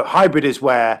 So hybrid is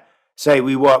where, say,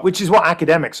 we work, which is what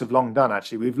academics have long done,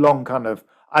 actually. We've long kind of,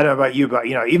 I don't know about you, but,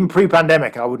 even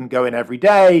pre-pandemic, I wouldn't go in every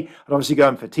day. I'd obviously go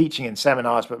in for teaching and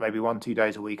seminars, but maybe 1-2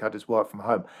 days a week, I just work from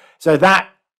home. So that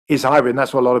is hybrid, and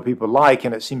that's what a lot of people like,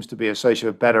 and it seems to be associated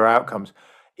with better outcomes.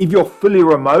 If you're fully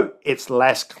remote, it's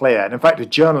less clear. And in fact, a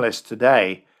journalist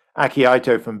today, Aki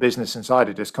Ito from Business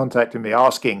Insider, just contacted me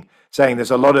saying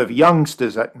there's a lot of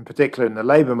youngsters, in particular in the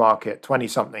labor market,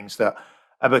 20-somethings, that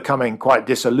are becoming quite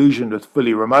disillusioned with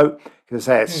fully remote because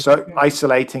they say it's so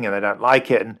isolating and they don't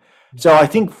like it. And so I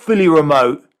think fully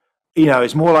remote,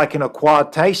 is more like an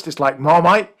acquired taste. It's like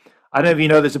Marmite. I don't know if you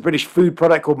know, there's a British food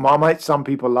product called Marmite. Some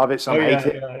people love it, some hate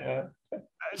it. Yeah.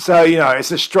 So,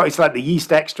 it's like the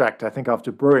yeast extract, I think,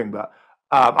 after brewing, but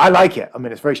I like it. I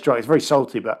mean, it's very strong. It's very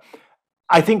salty, but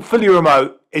I think fully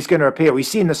remote is going to appeal. We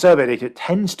see in the survey data, it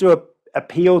tends to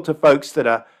appeal to folks that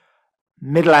are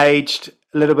middle-aged,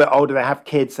 a little bit older, they have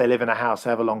kids, they live in a house, they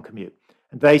have a long commute.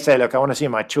 And they say, look, I want to see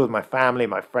my children, my family,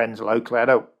 my friends locally.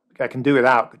 I can do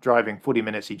without driving 40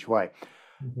 minutes each way.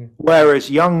 Mm-hmm. Whereas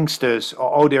youngsters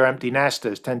or older empty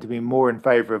nesters tend to be more in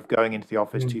favor of going into the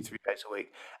office 2-3 days a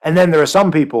week. And then there are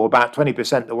some people, about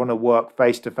 20%, that want to work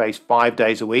face-to-face 5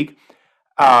 days a week.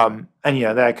 And,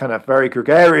 they're kind of very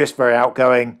gregarious, very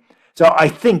outgoing. So I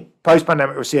think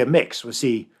post-pandemic, we'll see a mix. We'll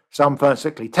see some firms,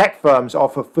 particularly tech firms,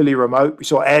 offer fully remote. We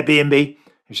saw Airbnb,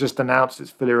 it's just announced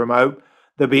it's fully remote.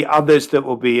 There'll be others that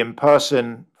will be in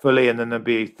person fully, and then there'll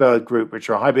be a third group which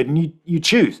are hybrid, and you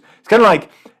choose. It's kind of like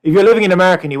if you're living in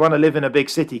America and you want to live in a big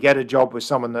city, get a job with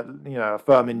someone that, a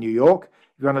firm in New York.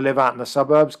 If you want to live out in the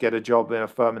suburbs, get a job in a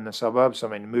firm in the suburbs. I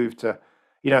mean, move to,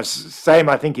 same,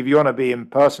 I think, if you want to be in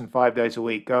person 5 days a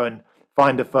week, go and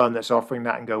find a firm that's offering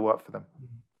that and go work for them.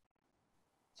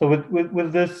 So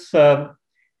with this,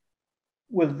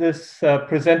 will this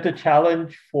present a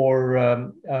challenge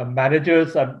for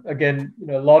managers? Again,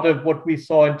 a lot of what we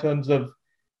saw in terms of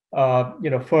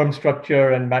firm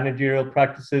structure and managerial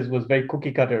practices was very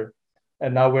cookie cutter,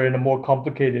 and now we're in a more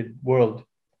complicated world.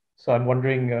 So I'm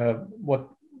wondering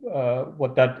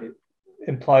what that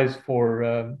implies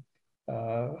for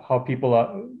how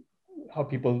people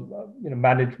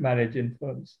manage in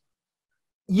firms.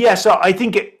 Yeah, so I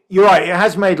think you're right. It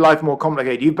has made life more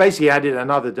complicated. You've basically added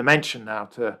another dimension now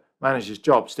to managers'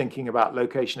 jobs, thinking about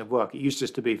location of work. It used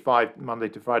just to be 5 Monday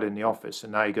to Friday in the office,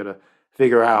 and now you've got to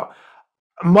figure out.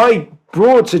 My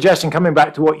broad suggestion, coming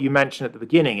back to what you mentioned at the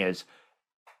beginning, is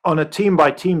on a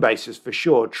team-by-team basis, for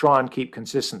sure, try and keep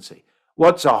consistency.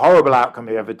 What's a horrible outcome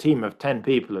if you have a team of 10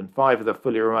 people and 5 of them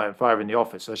fully remote and 5 in the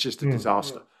office? That's just a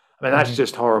disaster. I mean, that's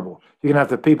just horrible. You can have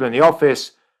the people in the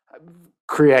office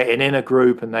create an inner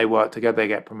group and they work together, they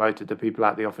get promoted, the people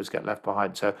at the office get left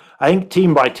behind. So I think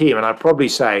team by team, and I'd probably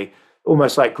say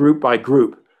almost like group by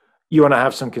group, you want to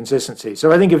have some consistency.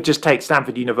 So I think if just take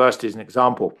Stanford University as an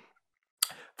example,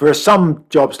 for some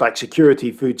jobs like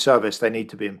security, food service, they need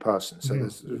to be in person. So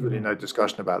there's really no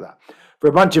discussion about that. For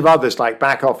a bunch of others like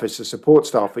back office or support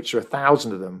staff, which are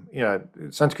 1,000 of them,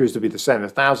 Santa Cruz to be the same,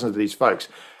 1,000 of these folks,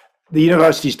 the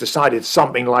university's decided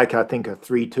something like, I think, a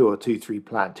 3-2 or 2-3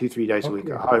 plan, 2-3 days a week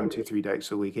at home, 2-3 days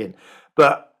a week in.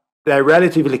 But they're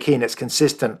relatively keen. It's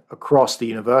consistent across the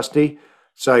university.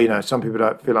 So, some people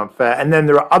don't feel unfair. And then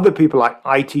there are other people like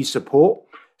IT support.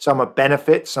 Some are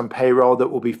benefits, some payroll that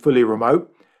will be fully remote.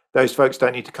 Those folks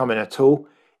don't need to come in at all.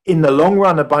 In the long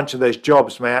run, a bunch of those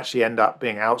jobs may actually end up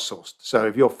being outsourced. So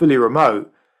if you're fully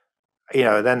remote,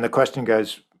 then the question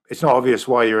goes, it's not obvious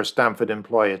why you're a Stanford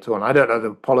employee at all. And I don't know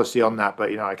the policy on that,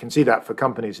 but, I can see that for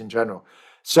companies in general.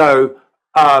 So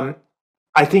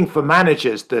I think for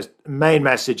managers, the main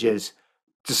message is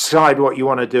decide what you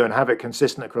want to do and have it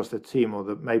consistent across the team or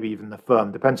maybe even the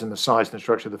firm. Depends on the size and the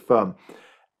structure of the firm.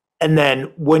 And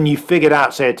then when you figured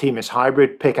out, say, a team is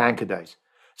hybrid, pick anchor days.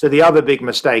 So the other big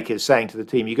mistake is saying to the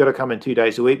team, you got to come in 2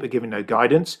 days a week, but giving no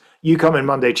guidance. You come in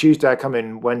Monday, Tuesday, I come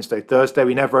in Wednesday, Thursday.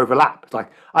 We never overlap. It's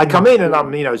like I come in and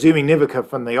I'm, Zooming Nirvikar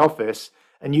from the office,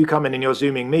 and you come in and you're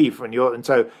Zooming me from your. And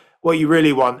so what you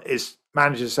really want is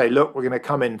managers to say, look, we're going to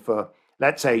come in for,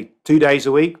 let's say, 2 days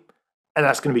a week, and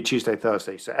that's going to be Tuesday,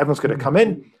 Thursday. So everyone's going to come in.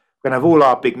 We're going to have all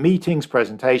our big meetings,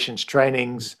 presentations,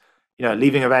 trainings,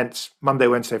 leaving events, Monday,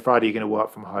 Wednesday, Friday, you're going to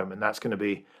work from home. And that's going to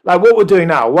be like what we're doing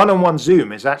now. One-on-one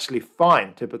Zoom is actually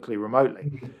fine, typically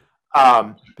remotely.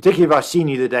 Particularly if I've seen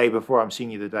you the day before, I'm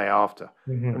seeing you the day after.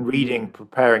 And reading,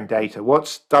 preparing data.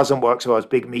 What doesn't work so well is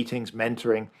big meetings,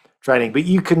 mentoring, training. But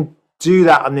you can do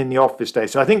that in the office day.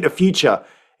 So I think the future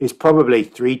is probably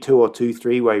 3-2 or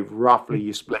 2-3, where roughly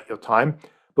you split your time.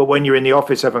 But when you're in the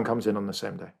office, everyone comes in on the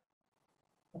same day.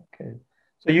 Okay.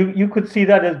 So you could see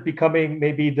that as becoming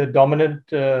maybe the dominant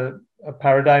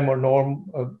paradigm or norm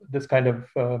of this kind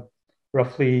of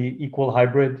roughly equal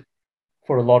hybrid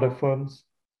for a lot of firms?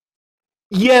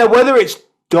 Yeah, whether it's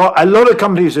a lot of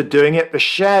companies are doing it. The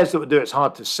shares that would do it's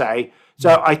hard to say.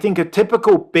 So I think a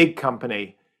typical big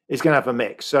company is going to have a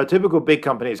mix. So a typical big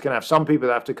company is going to have some people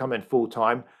that have to come in full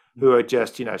time who are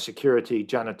just, security,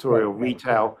 janitorial,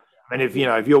 retail. And if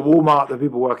you're Walmart, the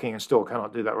people working in store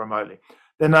cannot do that remotely.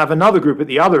 Then I have another group at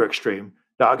the other extreme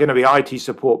that are going to be IT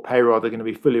support, payroll. They're going to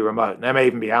be fully remote. And they may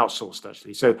even be outsourced,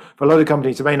 actually. So for a lot of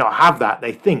companies, they may not have that.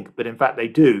 They think, but in fact, they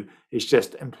do. It's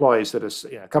just employees that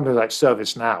are, companies like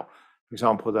ServiceNow, for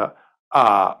example, that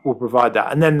will provide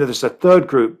that. And then there's a third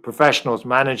group, professionals,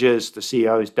 managers, the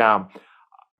CEOs down.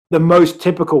 The most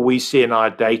typical we see in our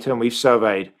data, and we've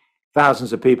surveyed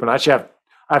thousands of people, and actually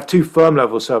I have 2 firm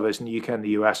level surveys in the UK and the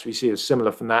US. We see as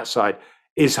similar from that side,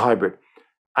 is hybrid.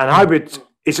 And hybrid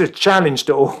is a challenge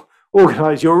to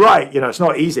organize. You're right, it's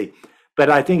not easy, but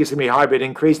I think it's going to be hybrid.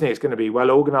 Increasingly, it's going to be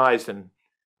well organized, and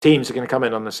teams are going to come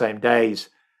in on the same days,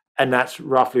 and that's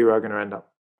roughly where we're going to end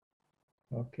up.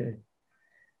 Okay.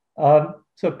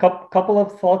 So a couple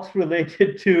of thoughts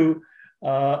related to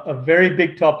a very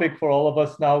big topic for all of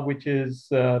us now, which is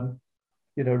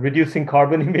reducing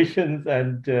carbon emissions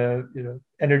and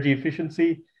energy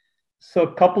efficiency. So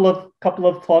a couple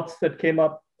of thoughts that came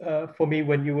up for me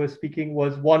when you were speaking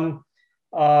was one: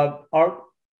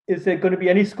 is there going to be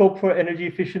any scope for energy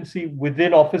efficiency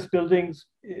within office buildings?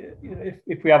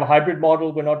 If we have a hybrid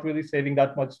model, we're not really saving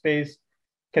that much space.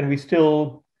 Can we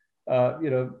still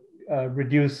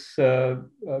reduce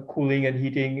cooling and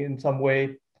heating in some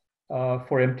way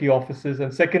for empty offices?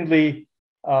 And secondly,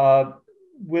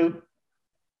 will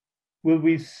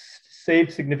we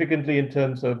save significantly in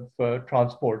terms of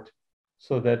transport,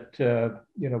 so that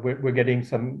we're getting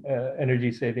some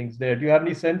energy savings there? Do you have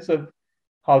any sense of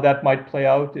how that might play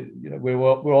out?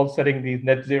 We're all setting these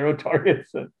net zero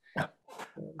targets.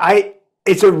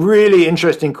 It's a really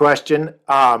interesting question.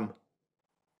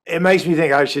 It makes me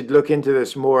think I should look into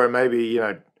this more and maybe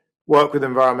work with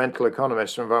environmental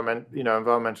economists or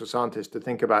environmental scientists to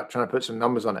think about trying to put some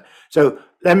numbers on it. So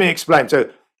let me explain. So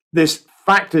there's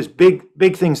factors,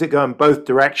 big things that go in both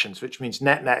directions, which means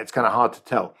net it's kind of hard to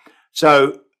tell.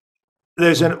 So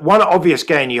there's one obvious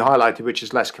gain you highlighted, which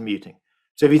is less commuting.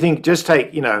 So if you think, just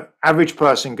take, average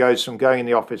person goes from going in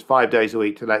the office 5 days a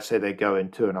week to, let's say, they go in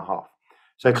 2.5.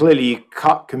 So clearly you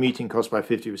cut commuting costs by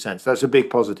 50%. So that's a big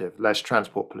positive, less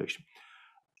transport pollution.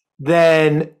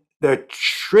 Then the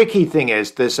tricky thing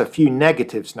is there's a few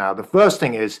negatives now. The first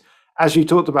thing is, as we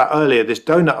talked about earlier, this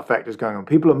donut effect is going on.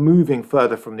 People are moving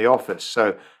further from the office.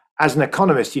 So as an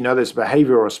economist, there's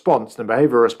behavioral response. The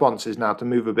behavioral response is now to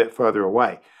move a bit further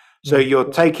away. So you're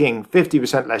taking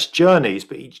 50% less journeys,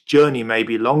 but each journey may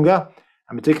be longer.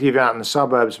 And particularly if you're out in the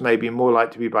suburbs, maybe more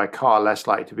likely to be by car, less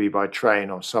likely to be by train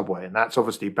or subway. And that's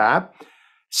obviously bad.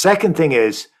 Second thing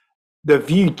is the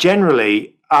view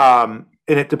generally, and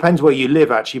it depends where you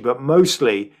live actually, but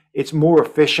mostly it's more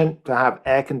efficient to have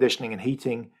air conditioning and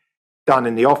heating done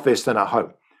in the office than at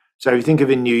home. So if you think of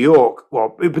in New York,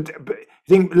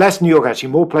 think less New York actually,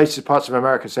 more places, parts of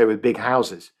America, say with big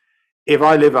houses. If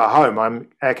I live at home, I'm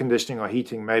air conditioning or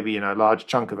heating maybe a large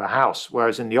chunk of a house,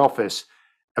 whereas in the office,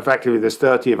 effectively there's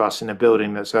 30 of us in a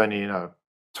building that's only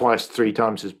twice, 3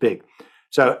 times as big.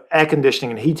 So air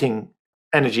conditioning and heating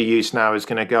energy use now is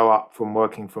going to go up from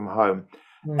working from home.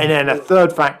 And then a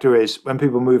third factor is when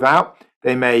people move out,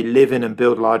 they may live in and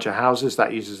build larger houses.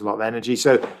 That uses a lot of energy.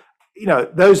 So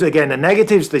those again are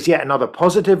negatives. There's yet another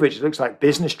positive, which looks like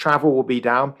business travel will be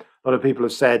down. A lot of people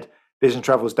have said business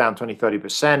travel is down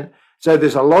 20-30%. So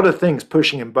there's a lot of things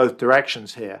pushing in both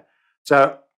directions here.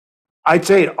 So I'd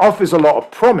say it offers a lot of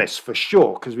promise for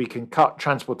sure, because we can cut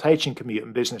transportation commute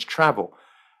and business travel.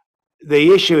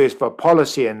 The issue is for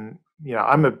policy, and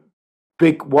I'm a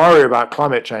big worry about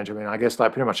climate change. I mean, I guess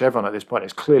like pretty much everyone at this point,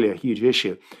 is clearly a huge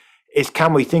issue. Is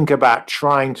can we think about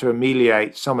trying to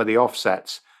ameliorate some of the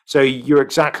offsets? So you're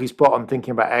exactly spot on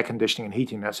thinking about air conditioning and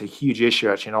heating. That's a huge issue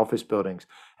actually in office buildings,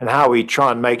 and how we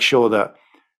try and make sure that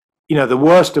the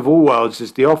worst of all worlds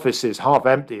is the office is half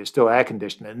empty, it's still air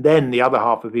conditioned, and then the other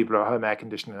half of people are at home air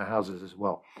conditioning their houses as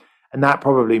well. And that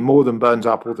probably more than burns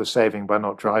up all the saving by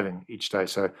not driving each day.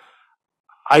 So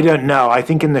I don't know. I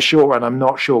think in the short run, I'm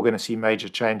not sure we're going to see major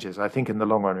changes. I think in the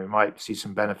long run, we might see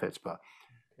some benefits, but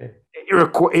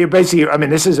you're basically, I mean,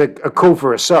 this is a call for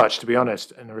research, to be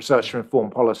honest, and research to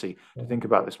inform policy to think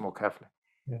about this more carefully.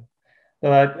 Yeah.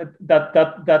 So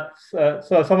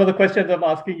some of the questions I'm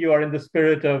asking you are in the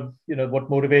spirit of what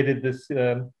motivated this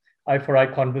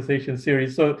I4I Conversation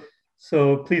series.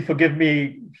 So please forgive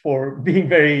me for being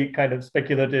very kind of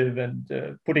speculative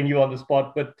and putting you on the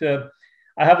spot. But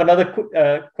I have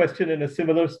another question in a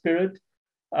similar spirit.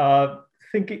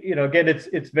 Thinking, again,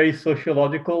 it's very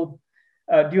sociological.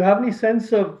 Do you have any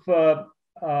sense of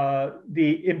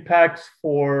the impacts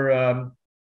for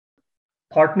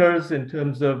partners in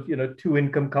terms of two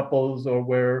income couples, or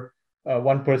where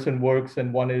one person works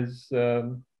and one is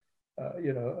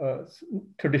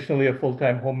traditionally a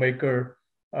full-time homemaker?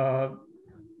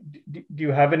 Do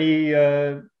you have any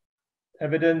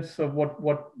evidence of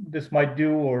what this might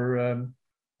do, or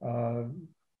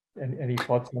any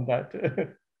thoughts on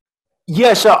that?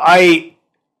 Yeah, so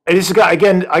this is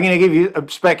again, I'm going to give you a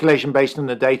speculation based on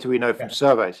the data we know from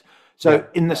surveys. So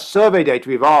in the survey data,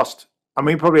 we've asked, and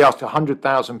we probably asked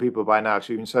 100,000 people by now, because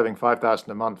we've been serving 5,000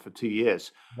 a month for 2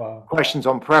 years. Wow. Questions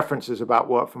on preferences about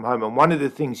work from home. And one of the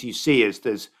things you see is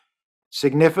there's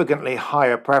significantly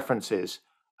higher preferences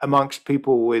amongst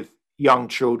people with young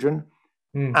children.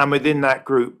 And within that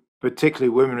group, particularly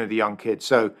women with young kids.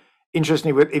 So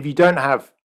interestingly, if you don't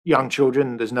have young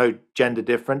children, there's no gender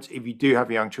difference. If you do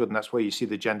have young children, that's where you see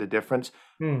the gender difference.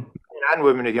 And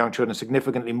women with young children are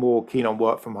significantly more keen on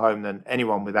work from home than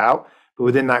anyone without. But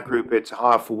within that group, it's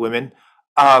higher for women.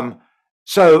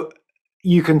 So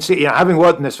you can see, having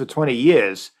worked in this for 20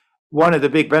 years, one of the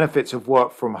big benefits of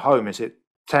work from home is it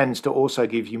tends to also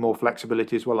give you more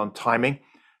flexibility as well on timing.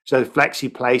 So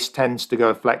flexi place tends to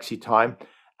go flexi time.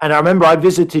 And I remember I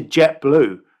visited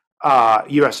JetBlue,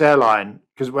 US airline,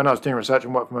 because when I was doing research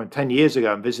on work from home 10 years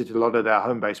ago, and visited a lot of their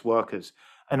home-based workers.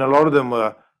 And a lot of them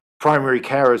were primary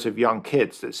carers of young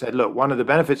kids that said, look, one of the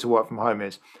benefits of work from home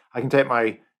is I can take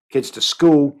my kids to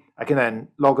school. I can then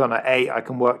log on at 8. I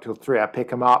can work till 3. I pick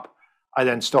them up. I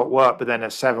then stop work. But then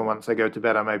at 7, once they go to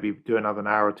bed, I maybe do another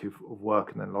hour or two of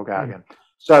work and then log out again.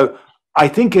 So I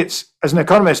think it's, as an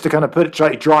economist, to kind of put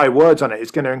dry words on it,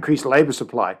 it's going to increase labor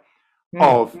supply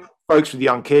of folks with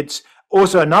young kids.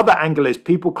 Also, another angle is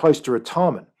people close to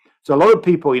retirement. So a lot of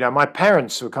people, my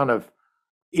parents were kind of,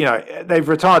 they've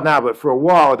retired now, but for a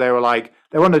while they were like,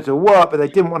 they wanted to work, but they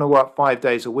didn't want to work 5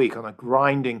 days a week on a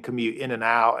grinding commute in and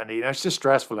out. And, it's just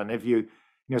stressful. And if you,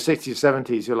 60s,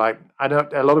 70s, you're like,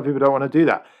 a lot of people don't want to do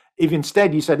that. If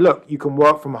instead you said, look, you can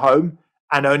work from home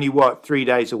and only work 3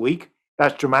 days a week,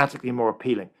 that's dramatically more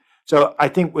appealing. So I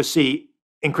think we'll see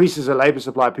increases of labor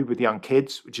supply of people with young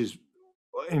kids, which is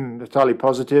entirely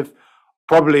positive.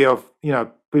 Probably of,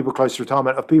 people close to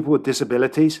retirement, of people with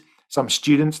disabilities, some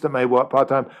students that may work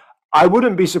part-time. I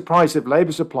wouldn't be surprised if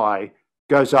labor supply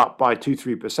goes up by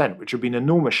 2-3%, which would be an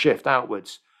enormous shift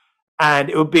outwards. And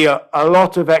it would be a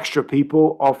lot of extra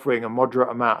people offering a moderate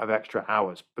amount of extra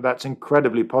hours, but that's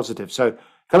incredibly positive. So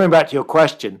coming back to your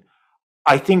question,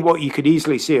 I think what you could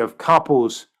easily see of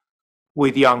couples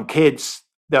with young kids,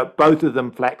 that both of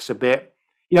them flex a bit.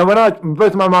 When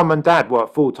both my mum and dad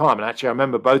worked full time, and actually I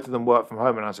remember both of them worked from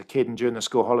home when I was a kid, and during the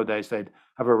school holidays, they'd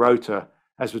have a rota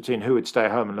as between who would stay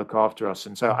home and look after us.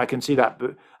 And so I can see that.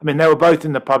 But they were both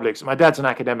in the public. So my dad's an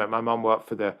academic. My mum worked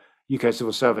for the UK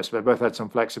Civil Service, but they both had some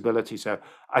flexibility. So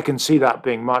I can see that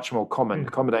being much more common.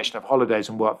 The combination of holidays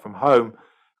and work from home.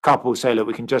 Couples say, look,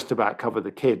 we can just about cover the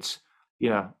kids,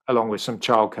 along with some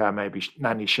childcare, maybe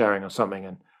nanny sharing or something.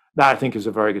 And that I think is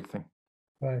a very good thing.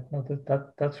 Right. No,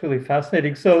 that's really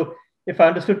fascinating. So if I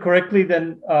understood correctly,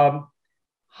 then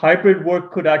hybrid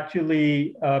work could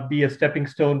actually be a stepping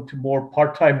stone to more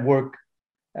part-time work,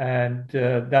 and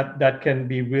that can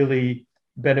be really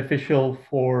beneficial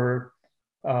for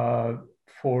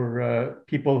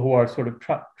people who are sort of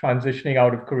transitioning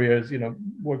out of careers,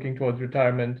 working towards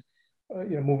retirement,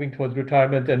 moving towards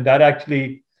retirement, and that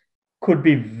actually could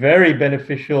be very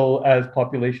beneficial as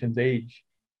populations age.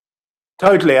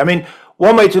 Totally.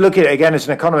 One way to look at it, again, as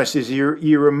an economist, is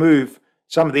you remove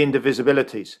some of the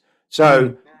indivisibilities.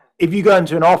 So if you go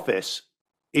into an office,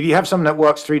 if you have someone that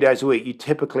works 3 days a week, you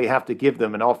typically have to give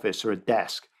them an office or a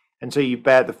desk. And so you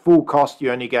bear the full cost.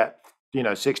 You only get,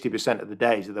 60% of the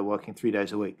days that they're working 3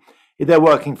 days a week. If they're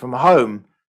working from home,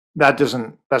 that's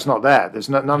not there. There's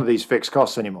none of these fixed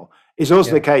costs anymore. It's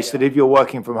also the case that if you're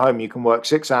working from home, you can work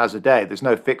 6 hours a day. There's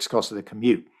no fixed cost of the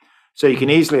commute. So you can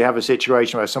easily have a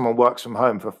situation where someone works from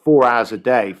home for 4 hours a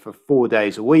day for 4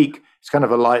 days a week. It's kind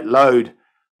of a light load,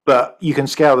 but you can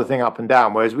scale the thing up and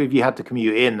down. Whereas if you had to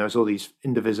commute in, there's all these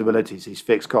indivisibilities, these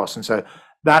fixed costs. And so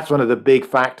that's one of the big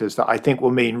factors that I think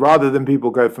will mean, rather than people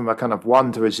go from a kind of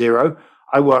 1 to a 0,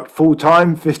 I worked full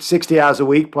time, 60 hours a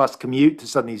week plus commute, to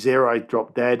suddenly 0, I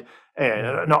dropped dead.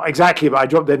 Not exactly, but I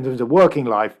dropped dead in terms of working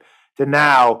life, to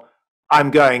now I'm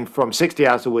going from 60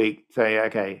 hours a week, say,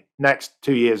 okay, next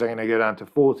 2 years, I'm going to go down to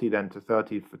 40, then to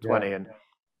 30 for 20. And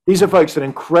these are folks that are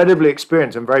incredibly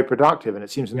experienced and very productive. And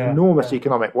it seems an enormous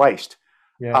economic waste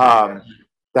to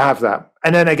have that.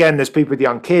 And then again, there's people with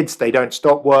young kids. They don't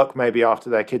stop work maybe after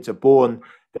their kids are born.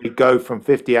 They go from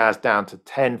 50 hours down to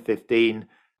 10, 15.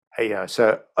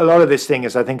 So a lot of this thing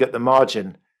is, I think, at the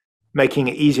margin, making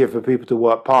it easier for people to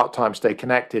work part-time, stay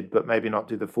connected, but maybe not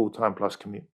do the full-time plus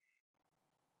commute.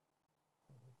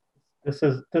 This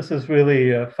is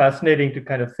really fascinating to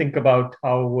kind of think about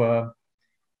how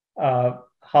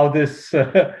this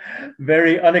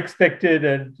very unexpected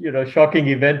and shocking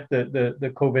event,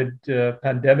 the COVID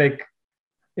pandemic,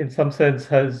 in some sense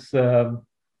has kind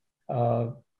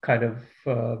of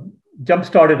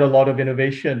jump-started a lot of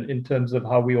innovation in terms of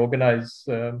how we organize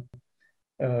the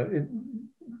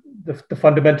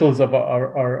fundamentals of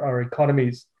our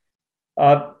economies.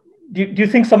 Do you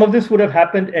think some of this would have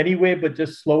happened anyway, but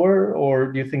just slower? Or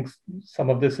do you think some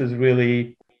of this is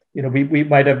really, we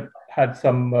might have had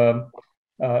some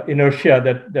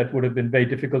inertia that would have been very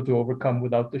difficult to overcome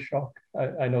without the shock?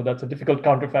 I know that's a difficult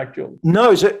counterfactual.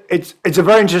 No, it's a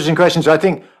very interesting question. So I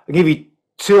think I'll give you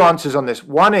two answers on this.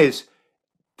 One is,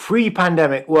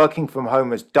 pre-pandemic, working from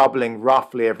home was doubling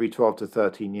roughly every 12 to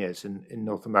 13 years in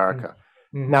North America.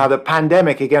 Mm-hmm. Now, the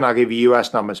pandemic, again, I'll give you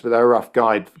US numbers, but they're a rough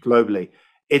guide globally.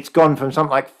 It's gone from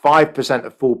something like 5%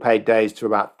 of full paid days to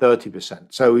about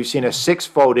 30%. So we've seen a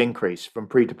six-fold increase from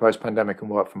pre to post-pandemic and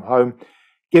work from home.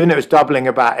 Given it was doubling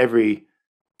about every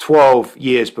 12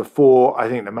 years before, I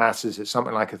think the maths is it's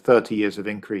something like a 30 years of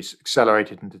increase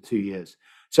accelerated into 2 years.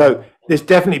 So there's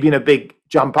definitely been a big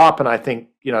jump up, and I think,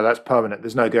 that's permanent.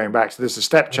 There's no going back. So there's a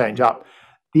step change up.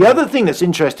 The other thing that's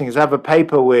interesting is I have a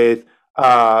paper with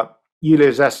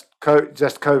Yulia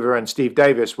Zestkova and Steve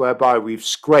Davis, whereby we've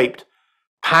scraped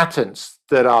patents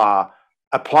that are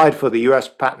applied for the US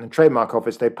Patent and Trademark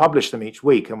Office. They publish them each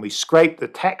week, and we scrape the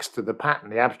text of the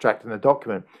patent, the abstract and the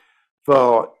document,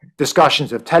 for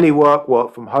discussions of telework,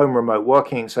 work from home, remote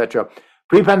working, etc.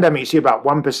 Pre-pandemic, you see about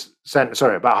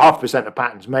 1%, about 0.5% of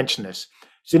patents mention this.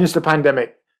 As soon as the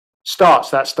pandemic starts,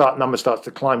 that number starts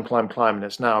to climb, and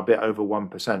it's now a bit over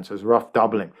 1%. So it's a rough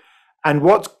doubling. And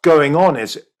what's going on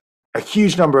is a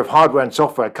huge number of hardware and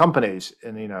software companies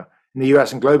in the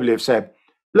US and globally have said,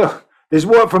 look, this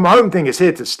work from home thing is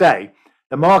here to stay.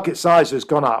 The market size has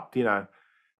gone up,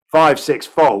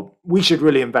 5-6-fold. We should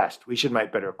really invest. We should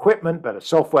make better equipment, better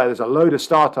software. There's a load of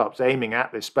startups aiming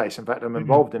at this space. In fact, I'm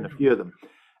involved in a few of them.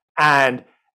 And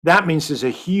that means there's a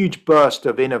huge burst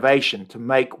of innovation to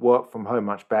make work from home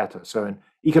much better. So in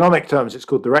economic terms, it's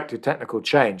called directed technical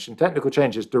change. And technical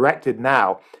change is directed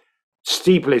now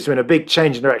steeply, so in a big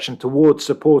change in direction towards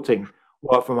supporting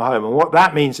work from home. And what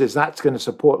that means is that's going to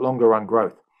support longer run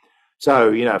growth.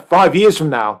 So, 5 years from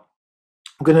now,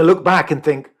 I'm going to look back and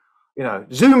think,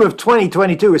 Zoom of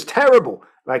 2022 is terrible.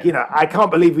 I can't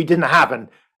believe we didn't have, and,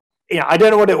 I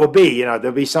don't know what it will be.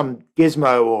 There'll be some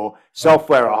gizmo or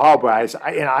software or hardware.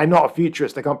 I'm not a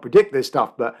futurist. I can't predict this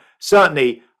stuff, but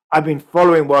certainly I've been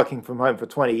following working from home for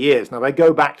 20 years. Now, if I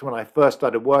go back to when I first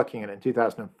started working in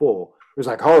 2004, it was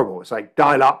horrible. It's like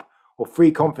dial up or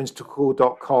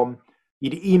freeconferencecall.com.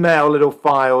 You'd email little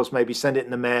files, maybe send it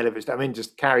in the mail.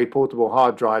 Just carry portable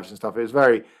hard drives and stuff. It was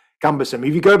very cumbersome.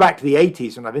 If you go back to the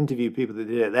 80s, when I've interviewed people that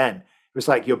did it then, it was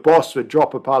like your boss would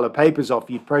drop a pile of papers off,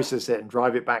 you'd process it and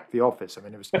drive it back to the office.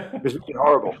 It was really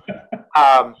horrible.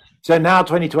 So now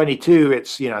 2022,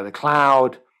 it's, the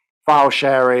cloud, file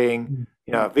sharing,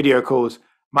 video calls.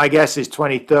 My guess is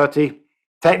 2030.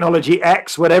 Technology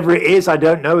X, whatever it is, I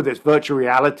don't know, whether it's virtual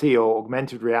reality or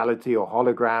augmented reality or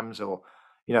holograms or,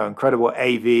 incredible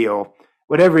AV or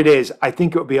whatever it is, I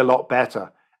think it would be a lot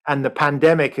better. And the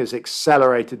pandemic has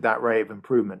accelerated that rate of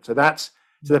improvement. So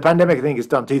the pandemic, I think, has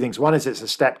done two things. One is it's a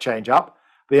step change up.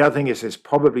 The other thing is it's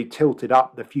probably tilted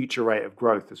up the future rate of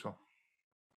growth as well.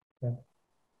 Yeah.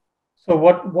 So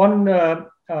we're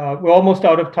almost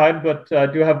out of time, but I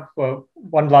do have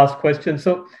one last question.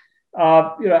 So,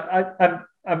 I'm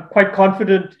quite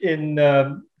confident in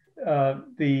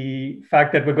the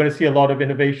fact that we're going to see a lot of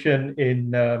innovation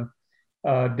in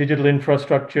digital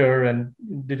infrastructure and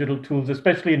digital tools,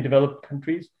 especially in developed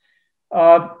countries.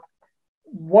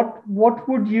 What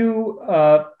would you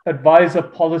advise a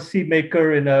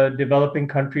policymaker in a developing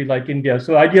country like India?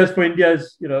 So Ideas for India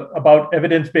is about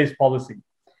evidence-based policy,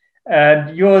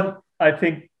 and you're, I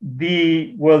think,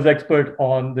 the world's expert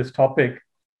on this topic.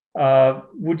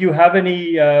 Would you have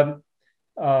any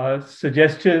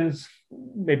suggestions,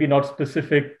 maybe not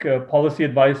specific policy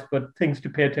advice, but things to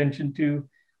pay attention to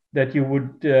that you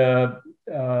would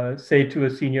say to a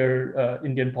senior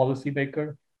Indian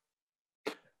policymaker?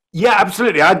 Yeah,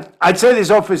 absolutely. I'd say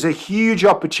this offers a huge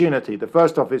opportunity. The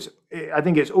first off is, I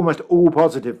think it's almost all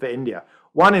positive for India.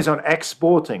 One is on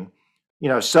exporting,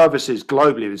 services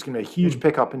globally. There's going to be a huge Mm,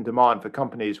 pickup in demand for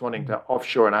companies wanting mm, to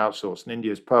offshore and outsource, and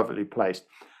India is perfectly placed.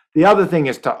 The other thing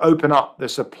is to open up the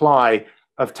supply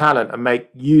of talent and make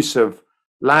use of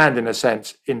land, in a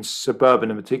sense, in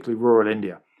suburban and particularly rural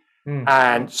India. mm,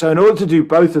 And so, in order to do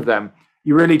both of them,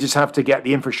 you really just have to get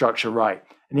the infrastructure right.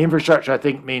 And the infrastructure, I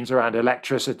think, means around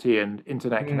electricity and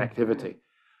internet mm. connectivity.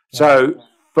 Yeah. So,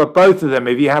 for both of them,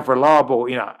 if you have reliable,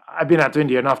 I've been out to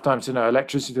India enough times to know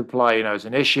electricity supply, is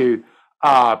an issue.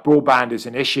 Broadband is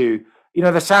an issue.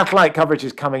 The satellite coverage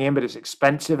is coming in, but it's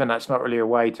expensive, and that's not really a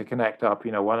way to connect up,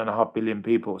 1.5 billion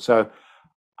people. So,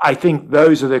 I think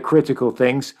those are the critical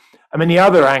things. I mean, the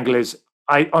other angle is,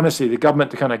 I honestly, the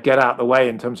government to kind of get out the way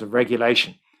in terms of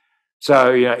regulation.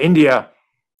 So, India,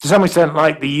 to some extent,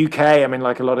 like the UK, I mean,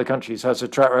 like a lot of countries, has a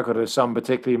track record of some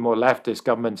particularly more leftist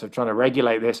governments of trying to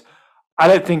regulate this. I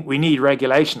don't think we need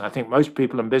regulation. I think most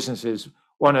people and businesses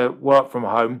want to work from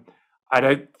home. I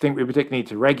don't think we particularly need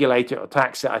to regulate it or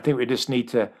tax it. I think we just need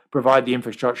to provide the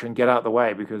infrastructure and get out of the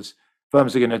way, because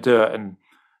firms are going to do it. And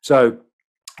so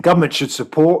government should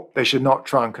support, they should not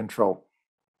try and control.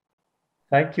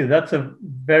 Thank you. That's a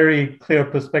very clear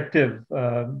perspective,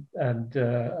 and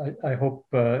I hope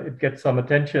it gets some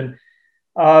attention.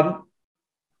 Um,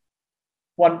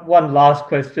 one last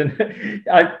question.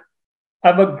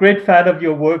 I'm a great fan of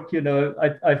your work.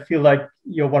 I feel like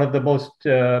you're one of the most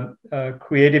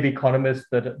creative economists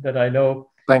that I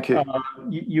know. Thank you.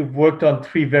 You've worked on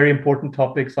three very important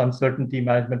topics: uncertainty,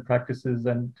 management practices,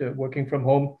 and working from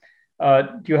home.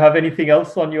 Do you have anything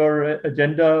else on your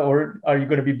agenda, or are you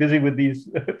going to be busy with these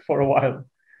for a while?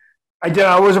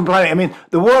 I wasn't planning. I mean,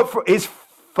 the work is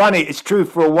funny. It's true.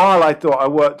 For a while, I thought I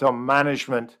worked on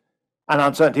management and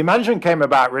uncertainty. Management came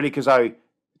about really because I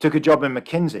took a job in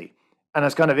McKinsey, and I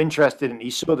was kind of interested, and you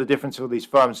saw the difference of all these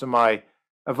firms. And my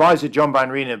advisor, John Van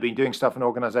Reenen, had been doing stuff in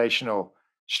organizational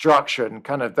structure, and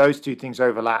kind of those two things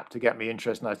overlapped to get me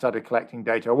interested. And I started collecting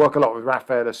data. I work a lot with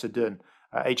Rafael Sadun,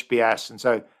 HBS, and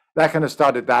so that kind of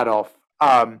started that off.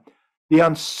 The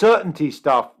uncertainty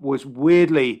stuff was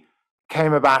weirdly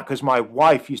came about because my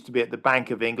wife used to be at the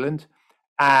Bank of England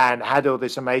and had all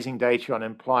this amazing data on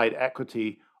implied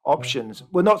equity options.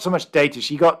 Well, not so much data.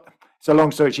 It's a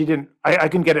long story. I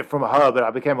couldn't get it from her, but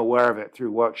I became aware of it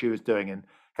through work she was doing and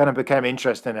kind of became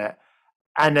interested in it.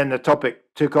 And then the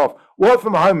topic took off. Work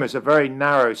from home is a very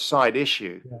narrow side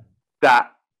issue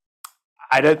that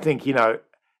I don't think,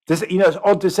 it's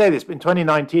odd to say this, but in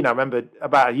 2019, I remember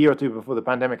about a year or two before the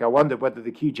pandemic, I wondered whether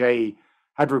the QJE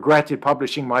had regretted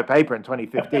publishing my paper in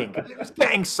 2015, because it was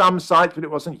getting some sites, but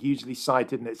it wasn't hugely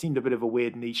cited, and it seemed a bit of a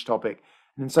weird niche topic.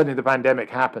 And then suddenly the pandemic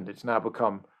happened. It's now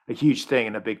become a huge thing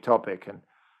and a big topic. And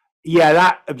yeah,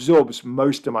 that absorbs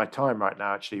most of my time right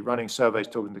now, actually, running surveys,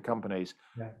 talking to companies.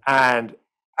 Yeah. And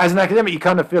as an academic, you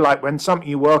kind of feel like when something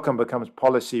you work on becomes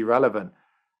policy relevant,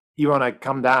 you want to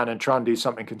come down and try and do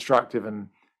something constructive and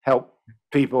help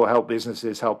people, help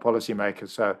businesses, help policymakers.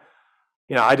 So,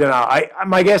 I don't know.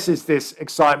 My guess is this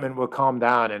excitement will calm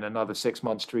down in another 6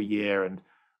 months to a year, and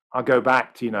I'll go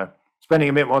back to, spending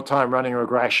a bit more time running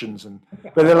regressions.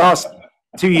 But the last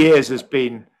 2 years has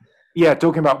been,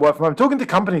 talking about work from home, talking to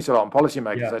companies a lot and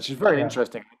policymakers, which is very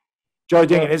interesting. Joy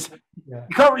doing it is,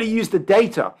 you can't really use the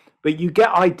data, but you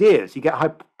get ideas, you get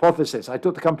hypotheses. I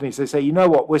talk to companies, they say, you know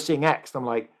what, we're seeing X. I'm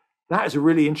like, that is a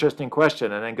really interesting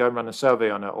question, and then go and run a survey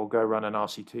on it or go run an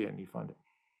RCT and you find it.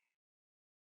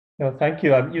 No, thank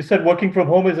you. You said working from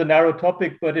home is a narrow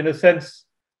topic, but in a sense,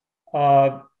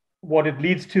 what it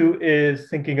leads to is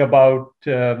thinking about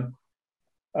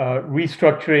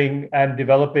restructuring and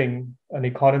developing an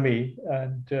economy.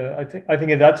 And I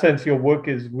think in that sense, your work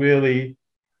is really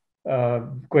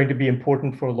going to be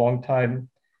important for a long time.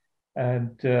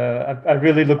 And I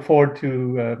really look forward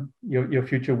to your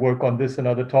future work on this and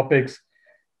other topics.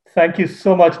 Thank you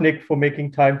so much, Nick, for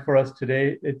making time for us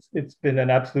today. It's been an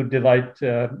absolute delight,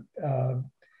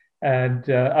 and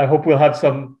I hope we'll have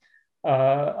some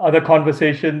other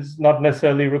conversation, not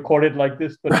necessarily recorded like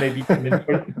this, but maybe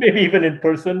even in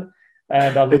person.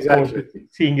 And I look forward to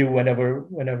seeing you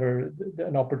whenever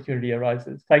an opportunity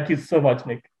arises. Thank you so much,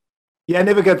 Nick. Yeah,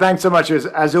 Nirvikar, thanks so much.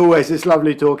 As always, it's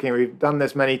lovely talking. We've done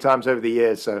this many times over the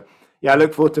years. So yeah, I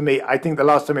look forward to meet. I think the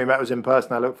last time we met was in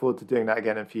person. I look forward to doing that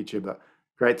again in future, but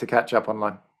great to catch up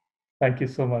online. Thank you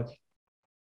so much.